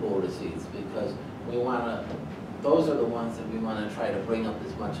daily pool receipts because we want to, those are the ones that we want to try to bring up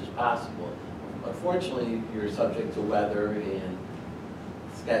as much as possible. Unfortunately, you're subject to weather and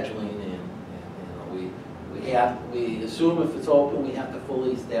scheduling, and we assume if it's open, we have to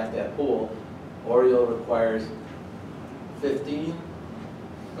fully staff that pool. Oriole requires 15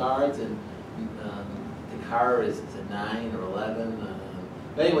 guards, and the car is at 9 or 11.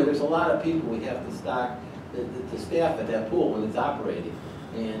 But anyway, there's a lot of people we have to stock to staff at that pool when it's operating,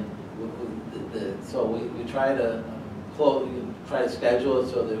 and so we try to schedule it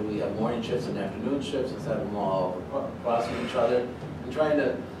so that we have morning shifts and afternoon shifts instead of them all crossing each other. We're trying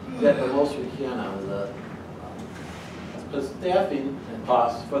to get the most we can out of the because staffing and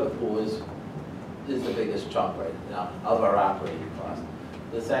costs for the pool is the biggest chunk right now of our operating costs.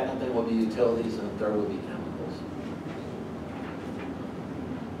 The second thing will be utilities, and the third will be chemicals.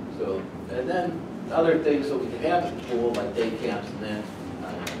 So, and then other things that we can have at the pool, like day camps, and then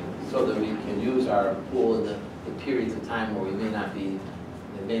so that we can use our pool in the periods of time where we may not be,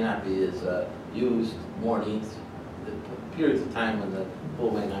 it may not be as used mornings, the periods of time when the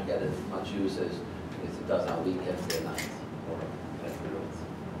pool may not get as much use as it does on weekends and nights or afternoons.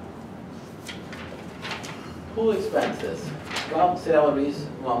 Pool expenses. Well, salaries,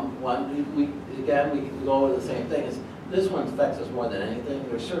 we go over the same thing. This one affects us more than anything.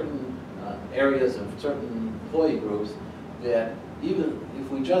 There are certain areas of certain employee groups that even if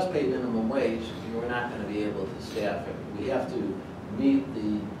we just pay minimum wage, we're not going to be able to staff it. We have to meet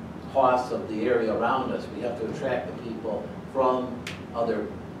the costs of the area around us. We have to attract the people from other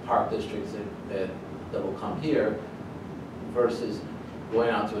park districts that will come here versus going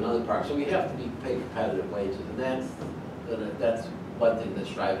out to another park. So we have to pay competitive wages, and that's one thing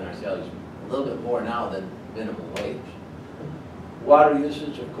that's driving our salaries a little bit more now than minimum wage. Water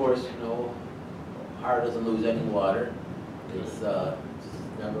usage, of course, Har doesn't lose any water. It's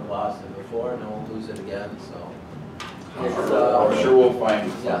never lost it before, and won't lose it again. So I'm sure we'll find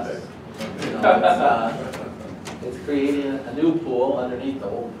it someday. Yes. It's creating a new pool underneath the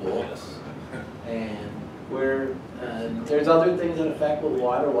old pool, and there's other things that affect with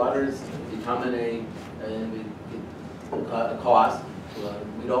water. Water is becoming a cost.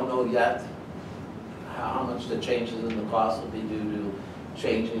 We don't know yet how much the changes in the cost will be due to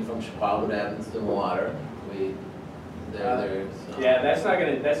changing from Chicago to Evanston water. Yeah, that's not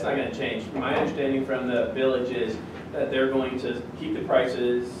gonna change. My understanding from the village is that they're going to keep the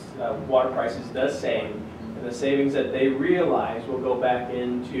prices, water prices the same, and the savings that they realize will go back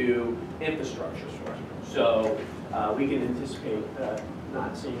into infrastructure. So we can anticipate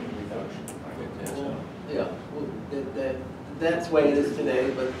not seeing a reduction. Yeah, well, that's the way it is today,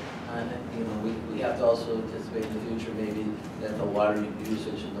 but we have to also anticipate in the future maybe that the water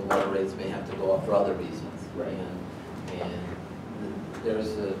usage and the water rates may have to go up for other reasons. Right.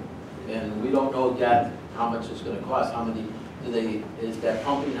 And we don't know yet how much it's going to cost. Is that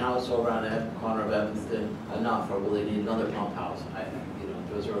pumping house over on that corner of Evanston enough, or will they need another pump house?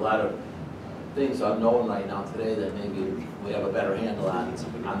 There are a lot of things unknown right now today that maybe we have a better handle on the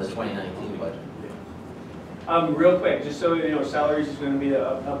 2019 budget. Real quick, just so you know, salaries is going to be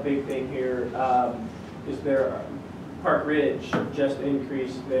a big thing here. Park Ridge just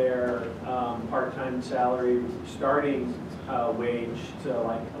increased their part-time salary starting wage to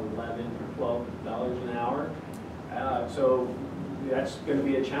like $11 or $12 an hour. So that's going to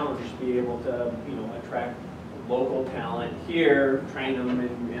be a challenge to be able to attract local talent here, train them,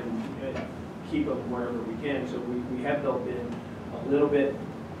 and keep them wherever we can. So we have built in a little bit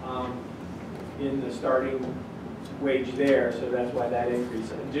in the starting wage there, so that's why that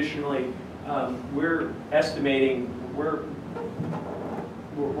increase. Additionally, we're estimating, we're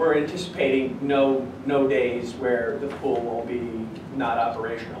anticipating no days where the pool will be not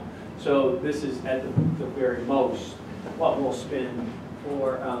operational. So this is at the very most what we'll spend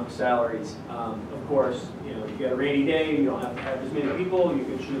for salaries. Of course, you know, you get a rainy day, you don't have to have as many people, you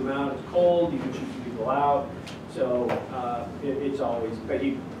can shoot them out, it's cold, you can shoot some people out. So it's always, but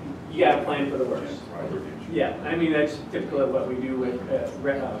you gotta plan for the worst. Yeah, I mean, that's typical of what we do with,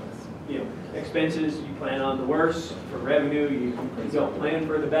 you know, expenses. You plan on the worst. For revenue, you don't plan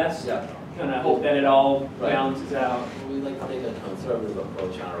for the best. Yeah. Kind of hope that it all Right. balances out. We like to take a conservative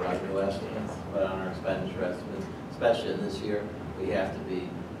approach on our revenue estimates, but on our expenditure estimates, especially in this year, we have to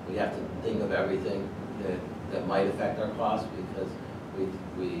think of everything that might affect our costs, because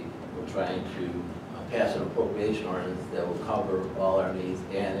we're trying to pass an appropriation ordinance that will cover all our needs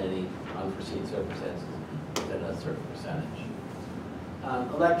and any unforeseen circumstances within a certain percentage.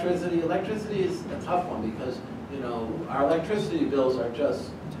 Electricity is a tough one, because, you know, our electricity bills are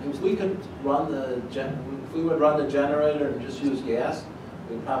just, if we could run if we would run the generator and just use gas,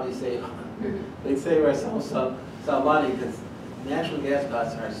 we'd probably save ourselves some money, because natural gas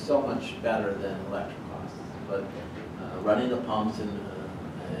costs are so much better than electric costs. But running the pumps and the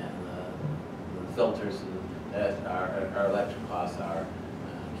filters, and our electric costs are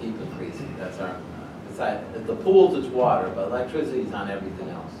keep increasing. That's our besides the pools, it's water, but electricity is on everything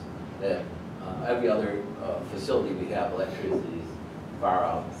else. Every other facility we have, electricity is far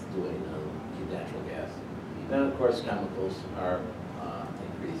out doing natural gas. Then, of course, chemicals are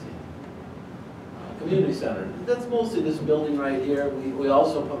increasing. Community center, that's mostly this building right here. We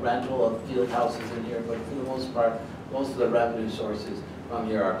also put rental of field houses in here, but for the most part, most of the revenue sources from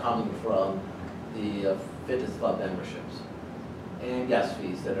here are coming from the fitness club memberships and guest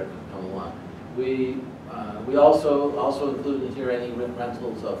fees that are coming along. We also include in here any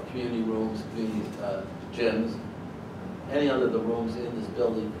rentals of community rooms, community gyms, any other of the rooms in this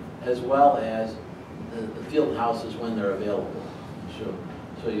building, as well as the field houses when they're available.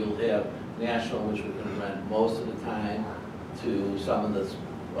 So you'll have National, which we can rent most of the time, to some of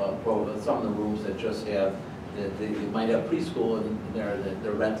the rooms that just have, they might have preschool, and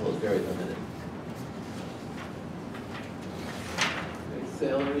their rental is very limited.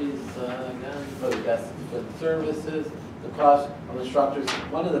 Salaries, again, for the best for the services, the cost of instructors.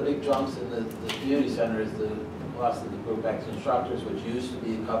 One of the big jumps in the community center is the cost of the Group X instructors, which used to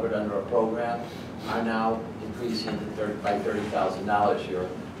be covered under a program, are now increasing by $30,000.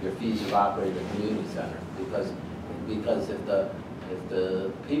 Your fees of operating the community center, because if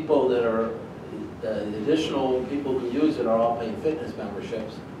the people that are the additional people who use it are all paying fitness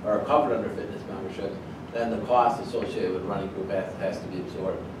memberships, or are covered under fitness memberships, then the cost associated with running Group X has to be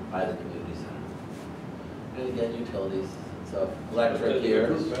absorbed by the community center. And again, utilities, so electric here.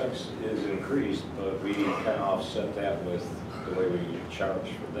 Group X is increased, but we kind of offset that with the way we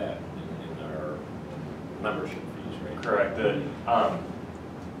charge for that in our membership fees, right? Correct. The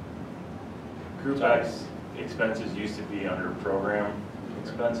Group X expenses used to be under program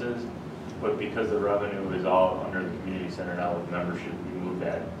expenses, but because the revenue is all under the community center now with membership, we moved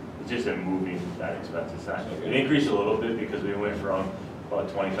that. It's just a moving that expense aside. It increased a little bit because we went from about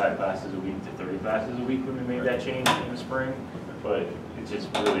 25 classes a week to 30 classes a week when we made that change in the spring, but it's just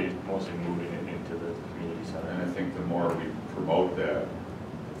really mostly moving it into the community center. And I think the more we promote that,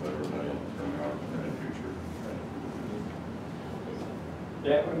 the better it'll turn out in the future.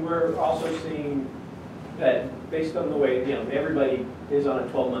 Yeah, and we're also seeing that based on the way, you know, everybody is on a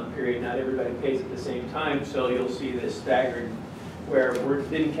 12-month period, not everybody pays at the same time, so you'll see this staggered where we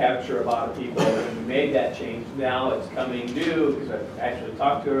didn't capture a lot of people and we made that change. Now it's coming due, because I've actually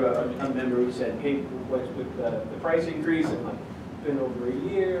talked to a member who said, hey, what's with the price increase? And like, it's been over a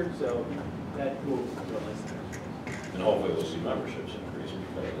year, so that will realize that. And hopefully we'll see memberships increase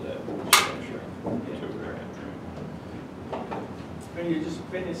because of that. And you just,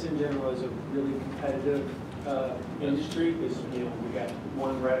 fitness in general is a really competitive industry, because, you know, we got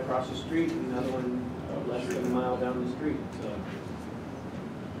one right across the street and another one less than a mile down the street, so.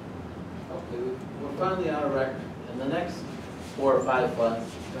 Okay, we're finally on a record, and the next 4 or 5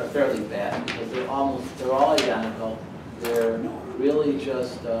 funds are fairly fast, because they're all identical. They're really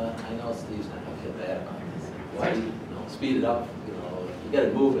just, I know Steve's not gonna feel bad about this. Why, you know, speed it up, you know, you get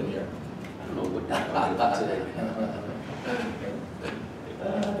it moving here. I don't know what today.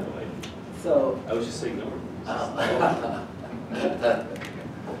 So. I was just saying no.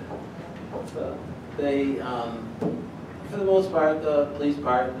 So they, for the most part, the police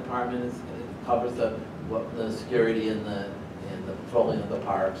department covers the security and the patrolling of the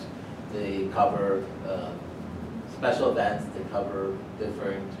parks. They cover special events. They cover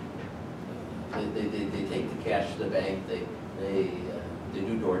different. They take the cash to the bank. They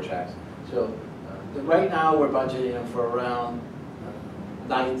do door checks. So right now we're budgeting them for around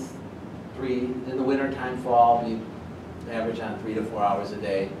nights, 3 in the winter time, fall, be average on 3 to 4 hours a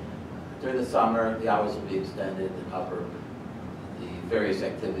day. During the summer, the hours will be extended to cover the various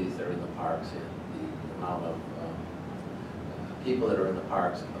activities that are in the parks and the amount of people that are in the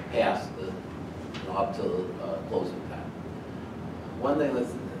parks past the, up till closing time. One thing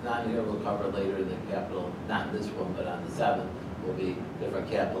that's not here, we'll cover later in the capital, not this one, but on the 7th, will be different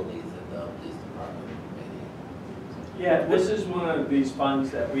capital needs in the police department. Yeah, this is one of these funds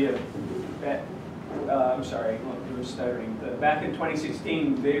that we have, I'm sorry, I'm stuttering. Back in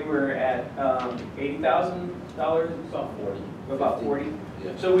 2016, they were at $80,000, about 40.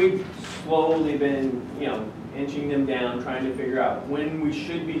 Yeah. So we've slowly been, inching them down, trying to figure out when we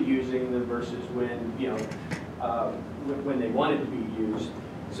should be using them versus when, when they wanted to be used.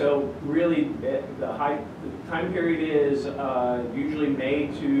 So really, the time period is usually May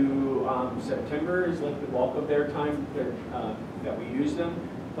to September is like the bulk of their time that we use them.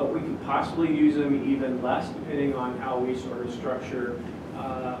 But we could possibly use them even less depending on how we sort of structure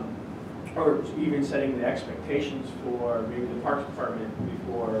or even setting the expectations for maybe the Parks Department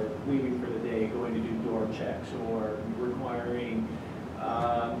before leaving for the day, going to do door checks or requiring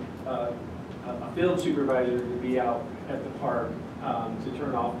a field supervisor to be out at the park to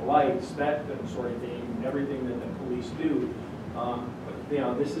turn off the lights, that sort of thing, everything that the police do.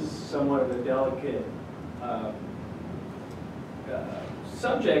 But, this is somewhat of a delicate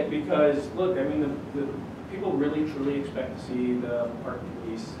subject because, look, I mean, the people really truly expect to see the park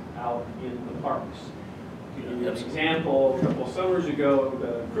police out in the parks. To give you an example, a couple of summers ago,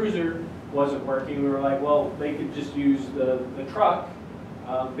 the cruiser wasn't working. We were like, well, they could just use the truck,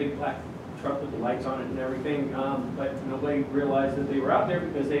 big black truck with the lights on it and everything, but nobody realized that they were out there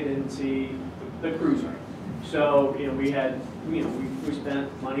because they didn't see the cruiser. So, we had, we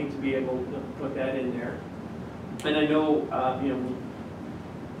spent money to be able to put that in there. And I know,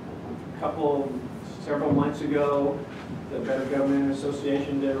 several months ago, the Better Government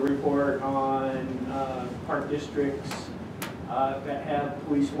Association did a report on park districts that have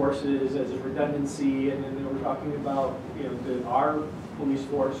police forces as a redundancy, and then they were talking about, that our police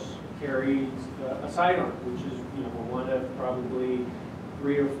force carries a sidearm, which is, one of probably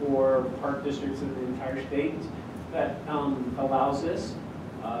 3 or 4 park districts in the entire state that allows this.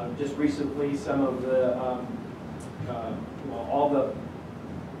 Just recently, some of the, all the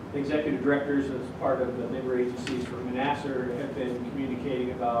executive directors as part of the member agencies for Manassas have been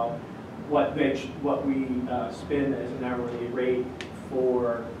communicating about what we spend as an hourly rate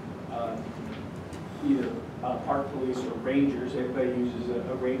for either park police or rangers. Everybody uses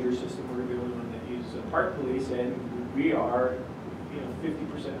a ranger system. We're the only one that uses a park police, and we are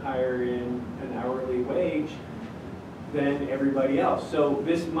 50% higher in an hourly wage than everybody else. So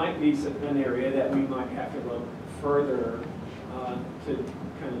this might be an area that we might have to look further to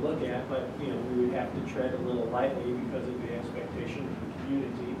kind of look at, but we would have to tread a little lightly because of the expectation of the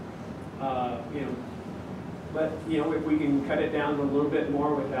community. But if we can cut it down a little bit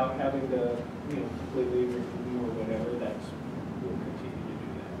more without having to completely remove or whatever, we'll continue to do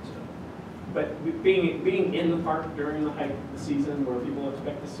that. So, but being in the park during the hike season where people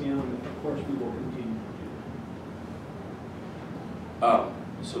expect to see them, of course we will continue to do that.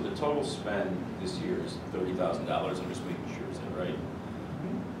 So the total spend this year is $30,000. I'm just making sure, is that right?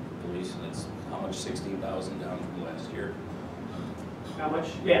 Police, and it's how much, 16,000 down from last year? How much?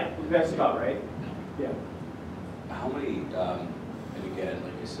 Yeah, that's about right. Yeah. How many, and again,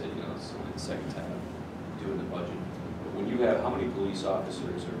 like I said, it's only the second time I'm doing the budget, but when you have, how many police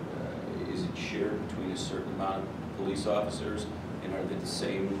officers are, is it shared between a certain amount of police officers, and are they the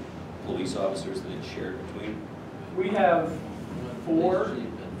same police officers that it's shared between? We have 4. There's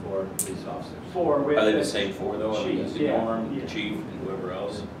been 4 police officers. 4 with Are they the same 4 though? I mean, chiefs, the yeah, Norm, yeah. the chief, and whoever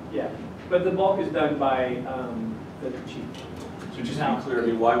else? Yeah, but the bulk is done by the chief. So just to be clear, I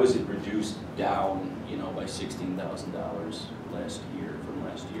mean, why was it reduced down, by $16,000 last year, from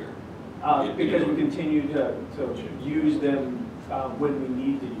last year? Because we continue to use them when we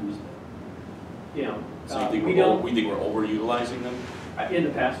need to use them. So you think we think we're overutilizing them? in the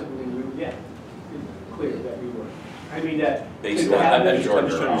past, yeah, it's clear that we were. I mean, that. Based on, I'm just trying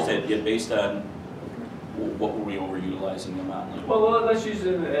to understand, yeah, based on what were we overutilizing them on? Like, Well, let's use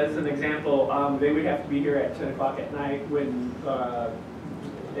it as an example. They would have to be here at 10 o'clock at night when,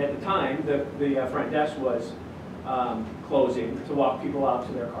 at the time, the front desk was closing to walk people out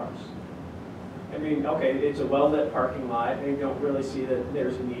to their cars. I mean, okay, it's a well-lit parking lot. They don't really see that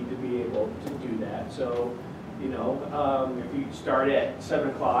there's a need to be able to do that. So, if you start at 7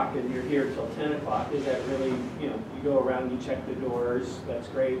 o'clock and you're here till 10 o'clock, is that really, you go around, you check the doors, that's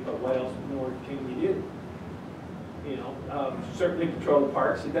great, but what else more can you do? certainly patrol the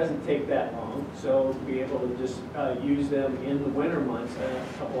parks. It doesn't take that long, so to be able to just use them in the winter months,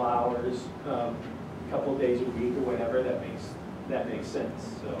 a couple hours, a couple days a week or whatever, that makes sense.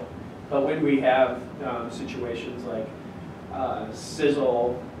 So, but when we have situations like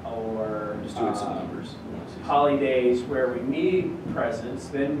sizzle or I'm just doing some numbers. holidays where we need presence,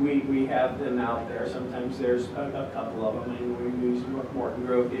 then we have them out there. Sometimes there's a couple of them, and we use Morton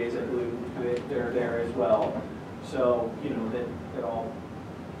Grove days, I believe they're there as well. So, that all.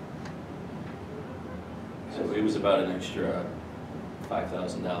 So it was about an extra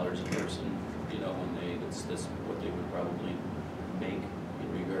 $5,000 a person, that's what they would probably make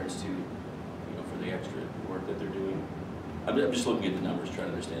in regards to, for the extra work that they're doing. I'm just looking at the numbers, trying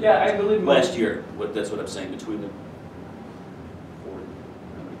to understand. Yeah, I believe last year, that's what I'm saying, between the four,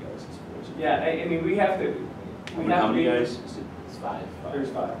 how many guys is four? Yeah, I mean, we have to. How many guys? It's 5. There's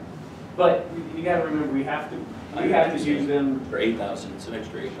 5. But you gotta remember, we have to use them. For 8,000, it's an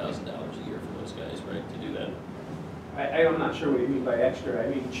extra $8,000 a year for those guys, right, to do that? I'm not sure what you mean by extra. I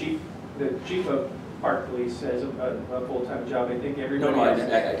mean, the chief of Park Police has a full-time job. I think everybody. No,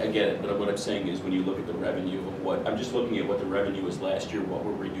 I get it, but what I'm saying is when you look at the revenue of I'm just looking at what the revenue was last year, what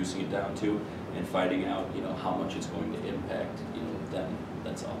we're reducing it down to, and finding out, how much it's going to impact, them,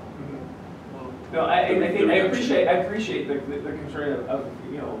 that's all. Mm-hmm. No, I appreciate the concern of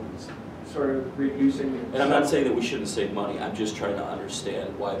sort of reducing. And I'm not saying that we shouldn't save money, I'm just trying to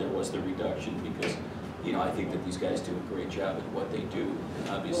understand why there was the reduction, because, I think that these guys do a great job at what they do, and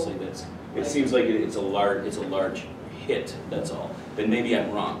obviously it seems like it's a large hit, that's all. But maybe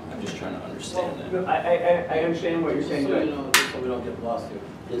I'm wrong, I'm just trying to understand that. No, I understand what you're saying. So, just so we don't get lost here,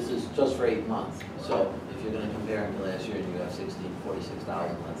 this is just for 8 months. So if you're gonna compare them to last year, and you have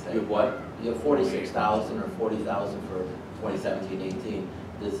 46,000, let's say. You have what? You have 46,000 or 40,000 for 2017-18.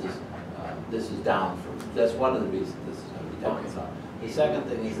 This is down that's one of the reasons this is gonna be down some. The second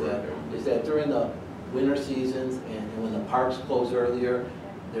thing is that during the winter seasons and when the parks close earlier,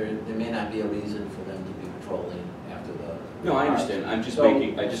 there may not be a reason for them to be patrolling after the. No, I understand, I just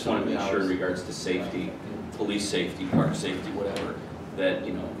want to make sure in regards to safety, police safety, park safety, whatever, that,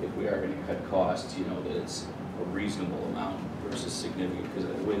 if we are going to cut costs, that it's a reasonable amount versus significant, because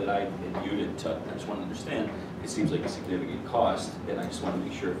the way that I viewed it, I just want to understand, it seems like a significant cost, and I just want to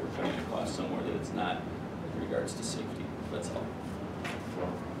make sure if we're cutting a cost somewhere that it's not in regards to safety, that's all.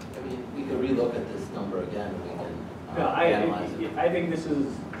 I mean, we could relook at this number again, and we can No, analyze it. I think this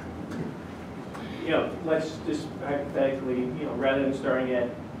is, let's just hypothetically, rather than starting at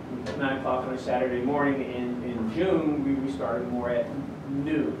 9 o'clock on a Saturday morning in June, we started more at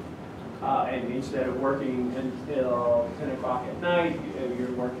noon. And instead of working until 10 o'clock at night,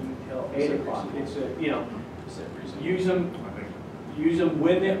 you're working until 8 o'clock. It's use them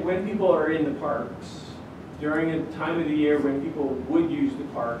when people are in the parks. During a time of the year when people would use the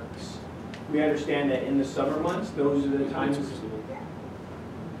parks, we understand that in the summer months, those are the times.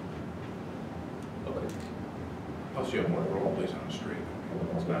 Okay. Plus you have more road police on the street.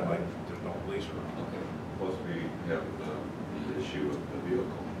 It's not like there's no police around. Okay. Plus we have the issue of the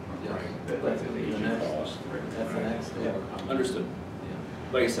vehicle. Yes. That- That's an the aging next- cost, right? That's the next thing. Understood.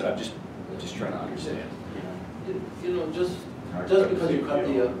 Like I said, I'm just trying to understand. Just because you cut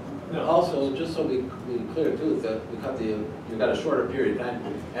also, just so we clear too, is that we cut you've got a shorter period of time,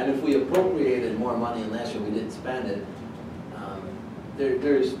 and if we appropriated more money and last year we didn't spend it,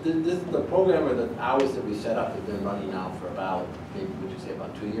 the program or the hours that we set up have been running now for about, maybe would you say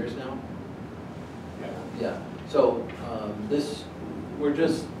about 2 years now? Yeah. So we're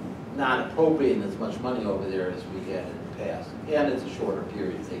just not appropriating as much money over there as we had in the past, and it's a shorter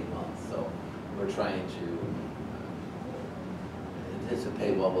period, it's 8 months, so we're trying to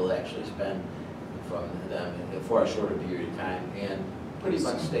anticipate what we'll actually spend from them for a shorter period of time, and pretty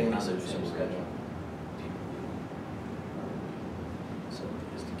much staying on the same schedule. So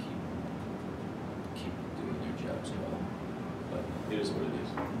just to keep doing their jobs well, but it is what it is.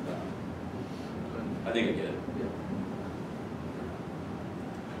 I think I get it.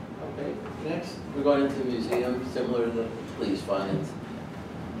 Okay, next, we're going into the museum, similar to the police fund.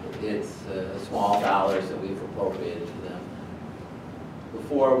 It's small dollars that we've appropriated to them.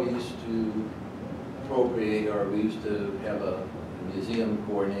 Before, we used to appropriate, or we used to have a museum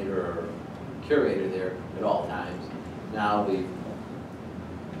coordinator or curator there at all times. Now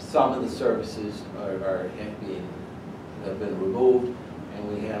some of the services have been removed, and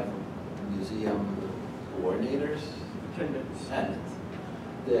we have museum coordinators, attendants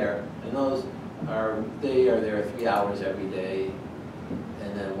there, and they are there 3 hours every day,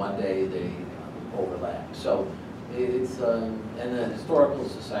 and then one day they overlap. So it's and the Historical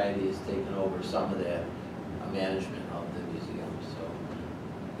Society has taken over some of that management of the museum. So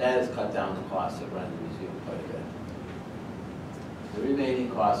that has cut down the cost of running the museum quite a bit. The remaining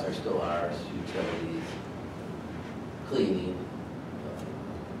costs are still ours: utilities, cleaning,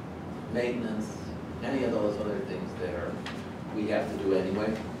 maintenance, any of those other things there we have to do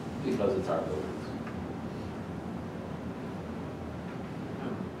anyway because it's our buildings.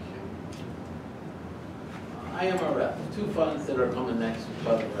 IMRF, two funds that are coming next to each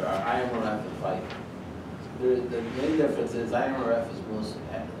other are IMRF and FICA. The main difference is IMRF is most,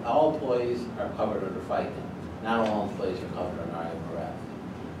 all employees are covered under FICA. Not all employees are covered under IMRF.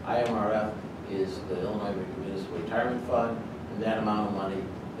 IMRF is the Illinois Municipal Retirement Fund, and that amount of money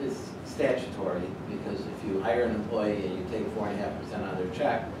is statutory because if you hire an employee and you take 4.5% on their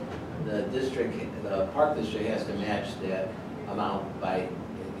check, the district, the park district has to match that amount by,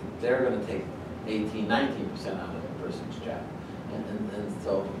 they're going to take 18, 19% out of the person's check. And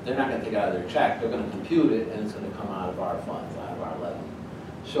so they're not going to take it out of their check, they're going to compute it and it's going to come out of our funds, out of our levy.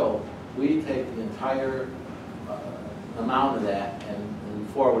 So we take the entire amount of that and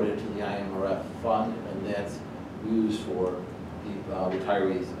forward it to the IMRF fund, and that's used for the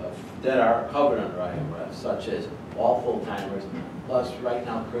retirees that are covered under IMRF, such as all full-timers, plus right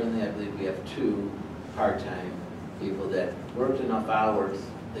now currently I believe we have 2 part-time people that worked enough hours.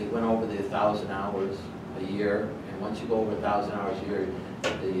 They went over the 1,000 hours a year, and once you go over 1,000 hours a year,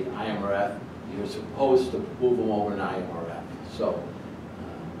 the IMRF, you're supposed to move them over to IMRF. So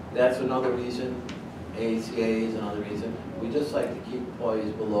that's another reason. ACA is another reason. We just like to keep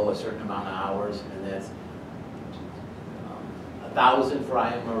employees below a certain amount of hours, and that's 1,000 for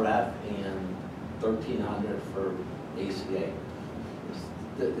IMRF and 1,300 for ACA.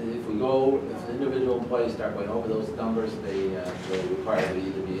 If we go, if the individual employees start going over those numbers, they require to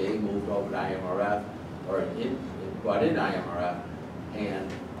either be moved over to IMRF or brought in IMRF,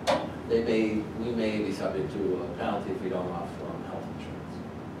 and we may be subject to a penalty if we don't offer them health insurance.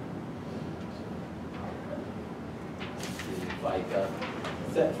 FICA.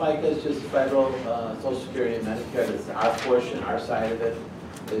 FICA is just federal Social Security and Medicare. That's our portion, our side of it.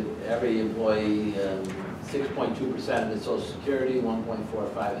 Every employee, 6.2% of is Social Security,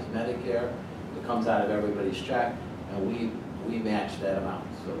 1.45 is Medicare. It comes out of everybody's check, and we match that amount.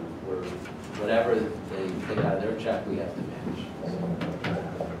 So whatever they take out of their check, we have to match.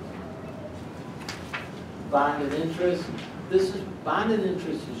 Bond and interest. Bond and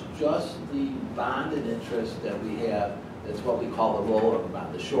interest is just the bonded interest that we have. That's what we call the rollover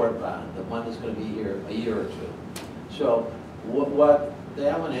bond, the short bond, the one that's going to be here a year or two. So what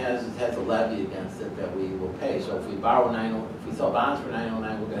that one has a levy against it that we will pay. So if we borrow if we sell bonds for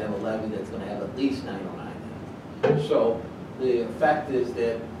 909, we're going to have a levy that's going to have at least 909 in it. So the effect is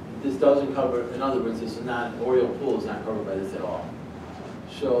that this doesn't cover. In other words, this is not Oriole Pool is not covered by this at all.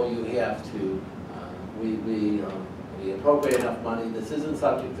 So you have to we appropriate enough money. This isn't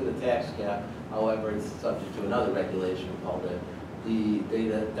subject to the tax cap. However, it's subject to another regulation called the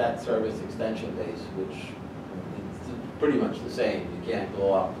Data Debt Service Extension Base, which is pretty much the same. You can't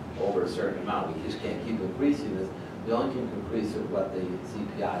go up over a certain amount. We just can't keep increasing this. We only can increase it what the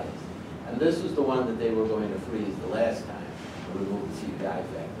CPI is. And this is the one that they were going to freeze the last time and remove the CPI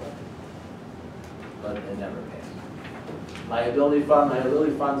factor. But it never passed. Liability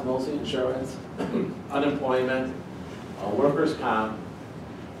funds mostly insurance, unemployment, workers' comp.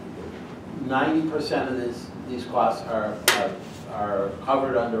 90% of these costs are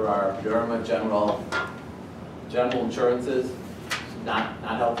covered under our Durham general insurances, not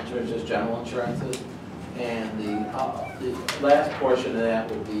health insurance, just general insurances. And the last portion of that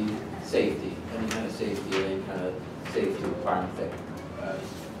would be safety, any kind of safety, any kind of safety requirement that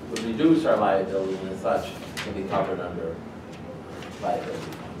would reduce our liability and as such can be covered under liability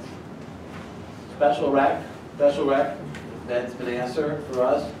funds. Special rec, that's been answered for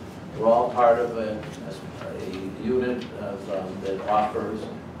us. We're all part of a unit that offers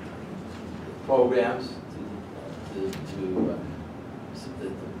programs to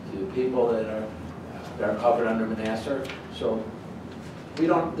people that are covered under Manasseh. So we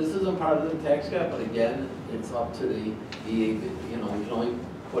don't. This isn't part of the tax cap, but again, it's up to the EAV. You know, we can only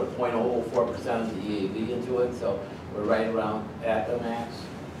put 0.04% of the EAV into it, so we're right around at the max.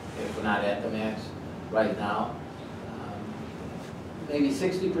 If we're not at the max right now. Maybe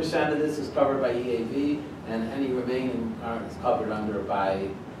 60% of this is covered by EAV, and any remaining is covered under by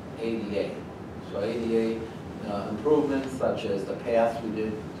ADA. So ADA improvements such as the path we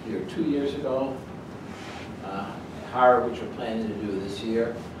did here 2 years ago, HAR, which we're planning to do this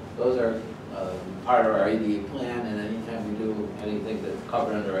year, those are part of our ADA plan, and anytime we do anything that's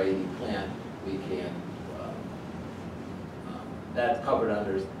covered under our ADA plan, we can, that's covered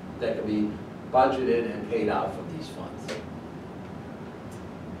under, that could be budgeted and paid out from these funds.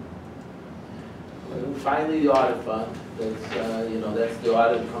 And finally, the audit fund, that's, you know, that's the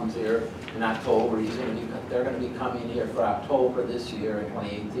audit comes here in October. They're gonna be coming here for October this year in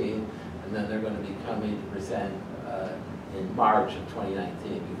 2018, and then they're gonna be coming to present in March of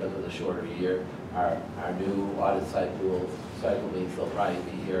 2019 because of the shorter year. Our new audit cycle means they'll probably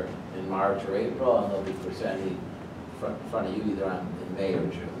be here in March or April, and they'll be presenting in front of you either in May or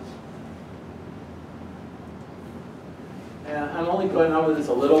June. And I'm only going over this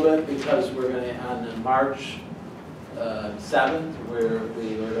a little bit because we're going to, on March 7th, we're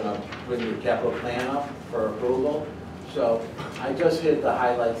going to bring the capital plan up for approval. So I just hit the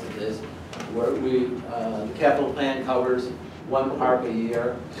highlights of this. The capital plan covers one park a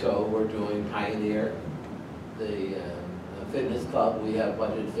year, so we're doing Pioneer. The fitness club, we have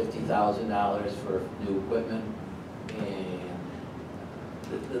budgeted $50,000 for new equipment.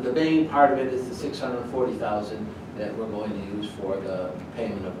 And the main part of it is the $640,000 that we're going to use for the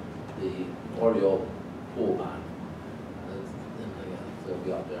payment of the Oriole pool bond. They'll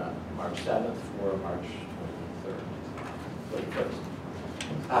be up there on March 7th or March 23rd,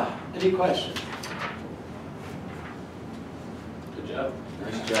 21st. Any questions? Good job.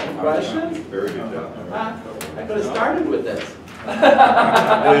 Nice Any job. questions? Very good job. I could have started with this.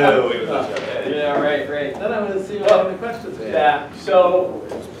 Yeah, right. Then I would have seen what other questions we had. Yeah, so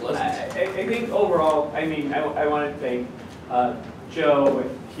It was pleasant. I think overall, I mean, I want to thank Joe,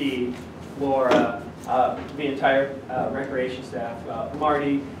 Keith, Laura, the entire recreation staff,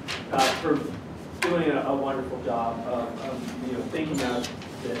 Marty, for doing a wonderful job of you know, thinking out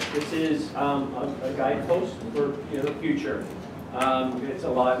this. This is a guidepost for, you know, the future. It's a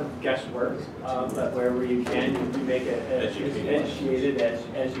lot of guesswork, but wherever you can, you make it as educated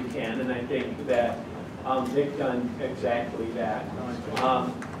as you can, and I think that they've done exactly that.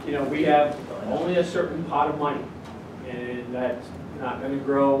 You know, we have only a certain pot of money, and that's not going to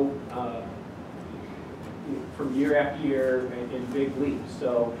grow from year after year in big leaps.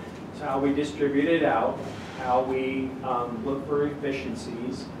 So it's how we distribute it out, how we look for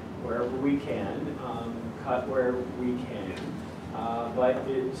efficiencies wherever we can, cut where we can. But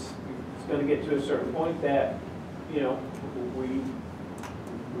it's going to get to a certain point that, you know, we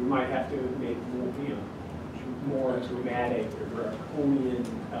might have to make more, you know, more dramatic or draconian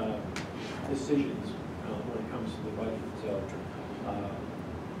decisions when it comes to the budget. So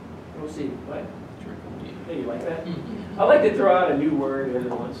we'll see. But hey, you like that? I like to throw out a new word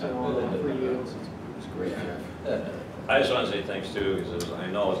every once in a while for you. It's great. I just want to say thanks too, because I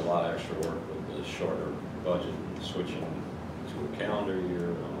know it's a lot of extra work with the shorter budget, switching to a calendar year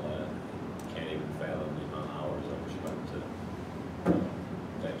and all that. Can't even fathom the amount of hours that were spent to,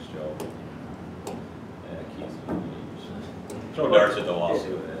 thanks Joe. Yeah, Keith, throw darts at the wall, see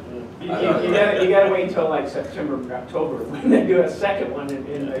what happens. You gotta wait until like September or October when they do a second one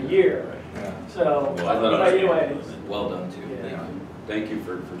in a year. So, Well, I thought but it was anyways. well done too. Yeah. Thank you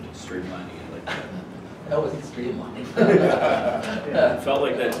for streamlining it like that. That was streamlined. Felt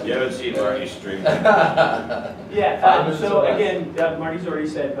like that, you haven't seen Marty stream. Yeah, so again, Marty's already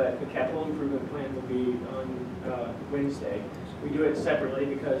said, but the capital improvement plan will be on Wednesday. We do it separately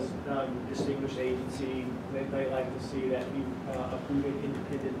because distinguished agency, they like to see that we approve it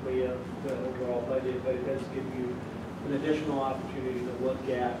independently of the overall budget, but it does give you an additional opportunity to look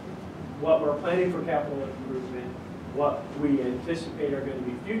at what we're planning for capital improvement, what we anticipate are going to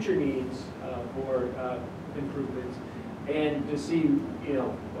be future needs for improvements, and to see, you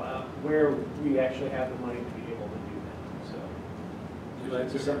know, where we actually have the money to be able to do that. So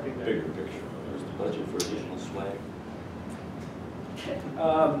that's just something that. Bigger picture. There's the budget for additional swag.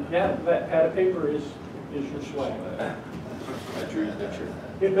 Yeah, that pad of paper is your swag. I drew the picture.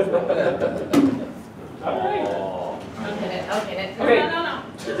 All right. I'll get it, I'll get it. No, Okay. no.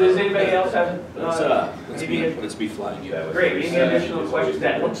 Does anybody else have? Let's be flying you. Great. Any additional questions?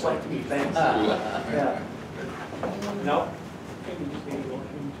 That looks like me. Thanks. Yeah. No. Okay, we just need a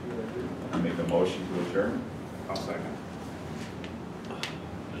motion to adjourn. Make a motion to adjourn? I'll second.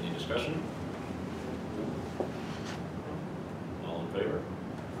 Any discussion? All in favor?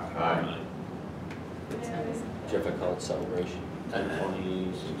 Aye. Jeff, I call it celebration.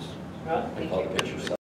 10:26. Huh? I call the picture celebration.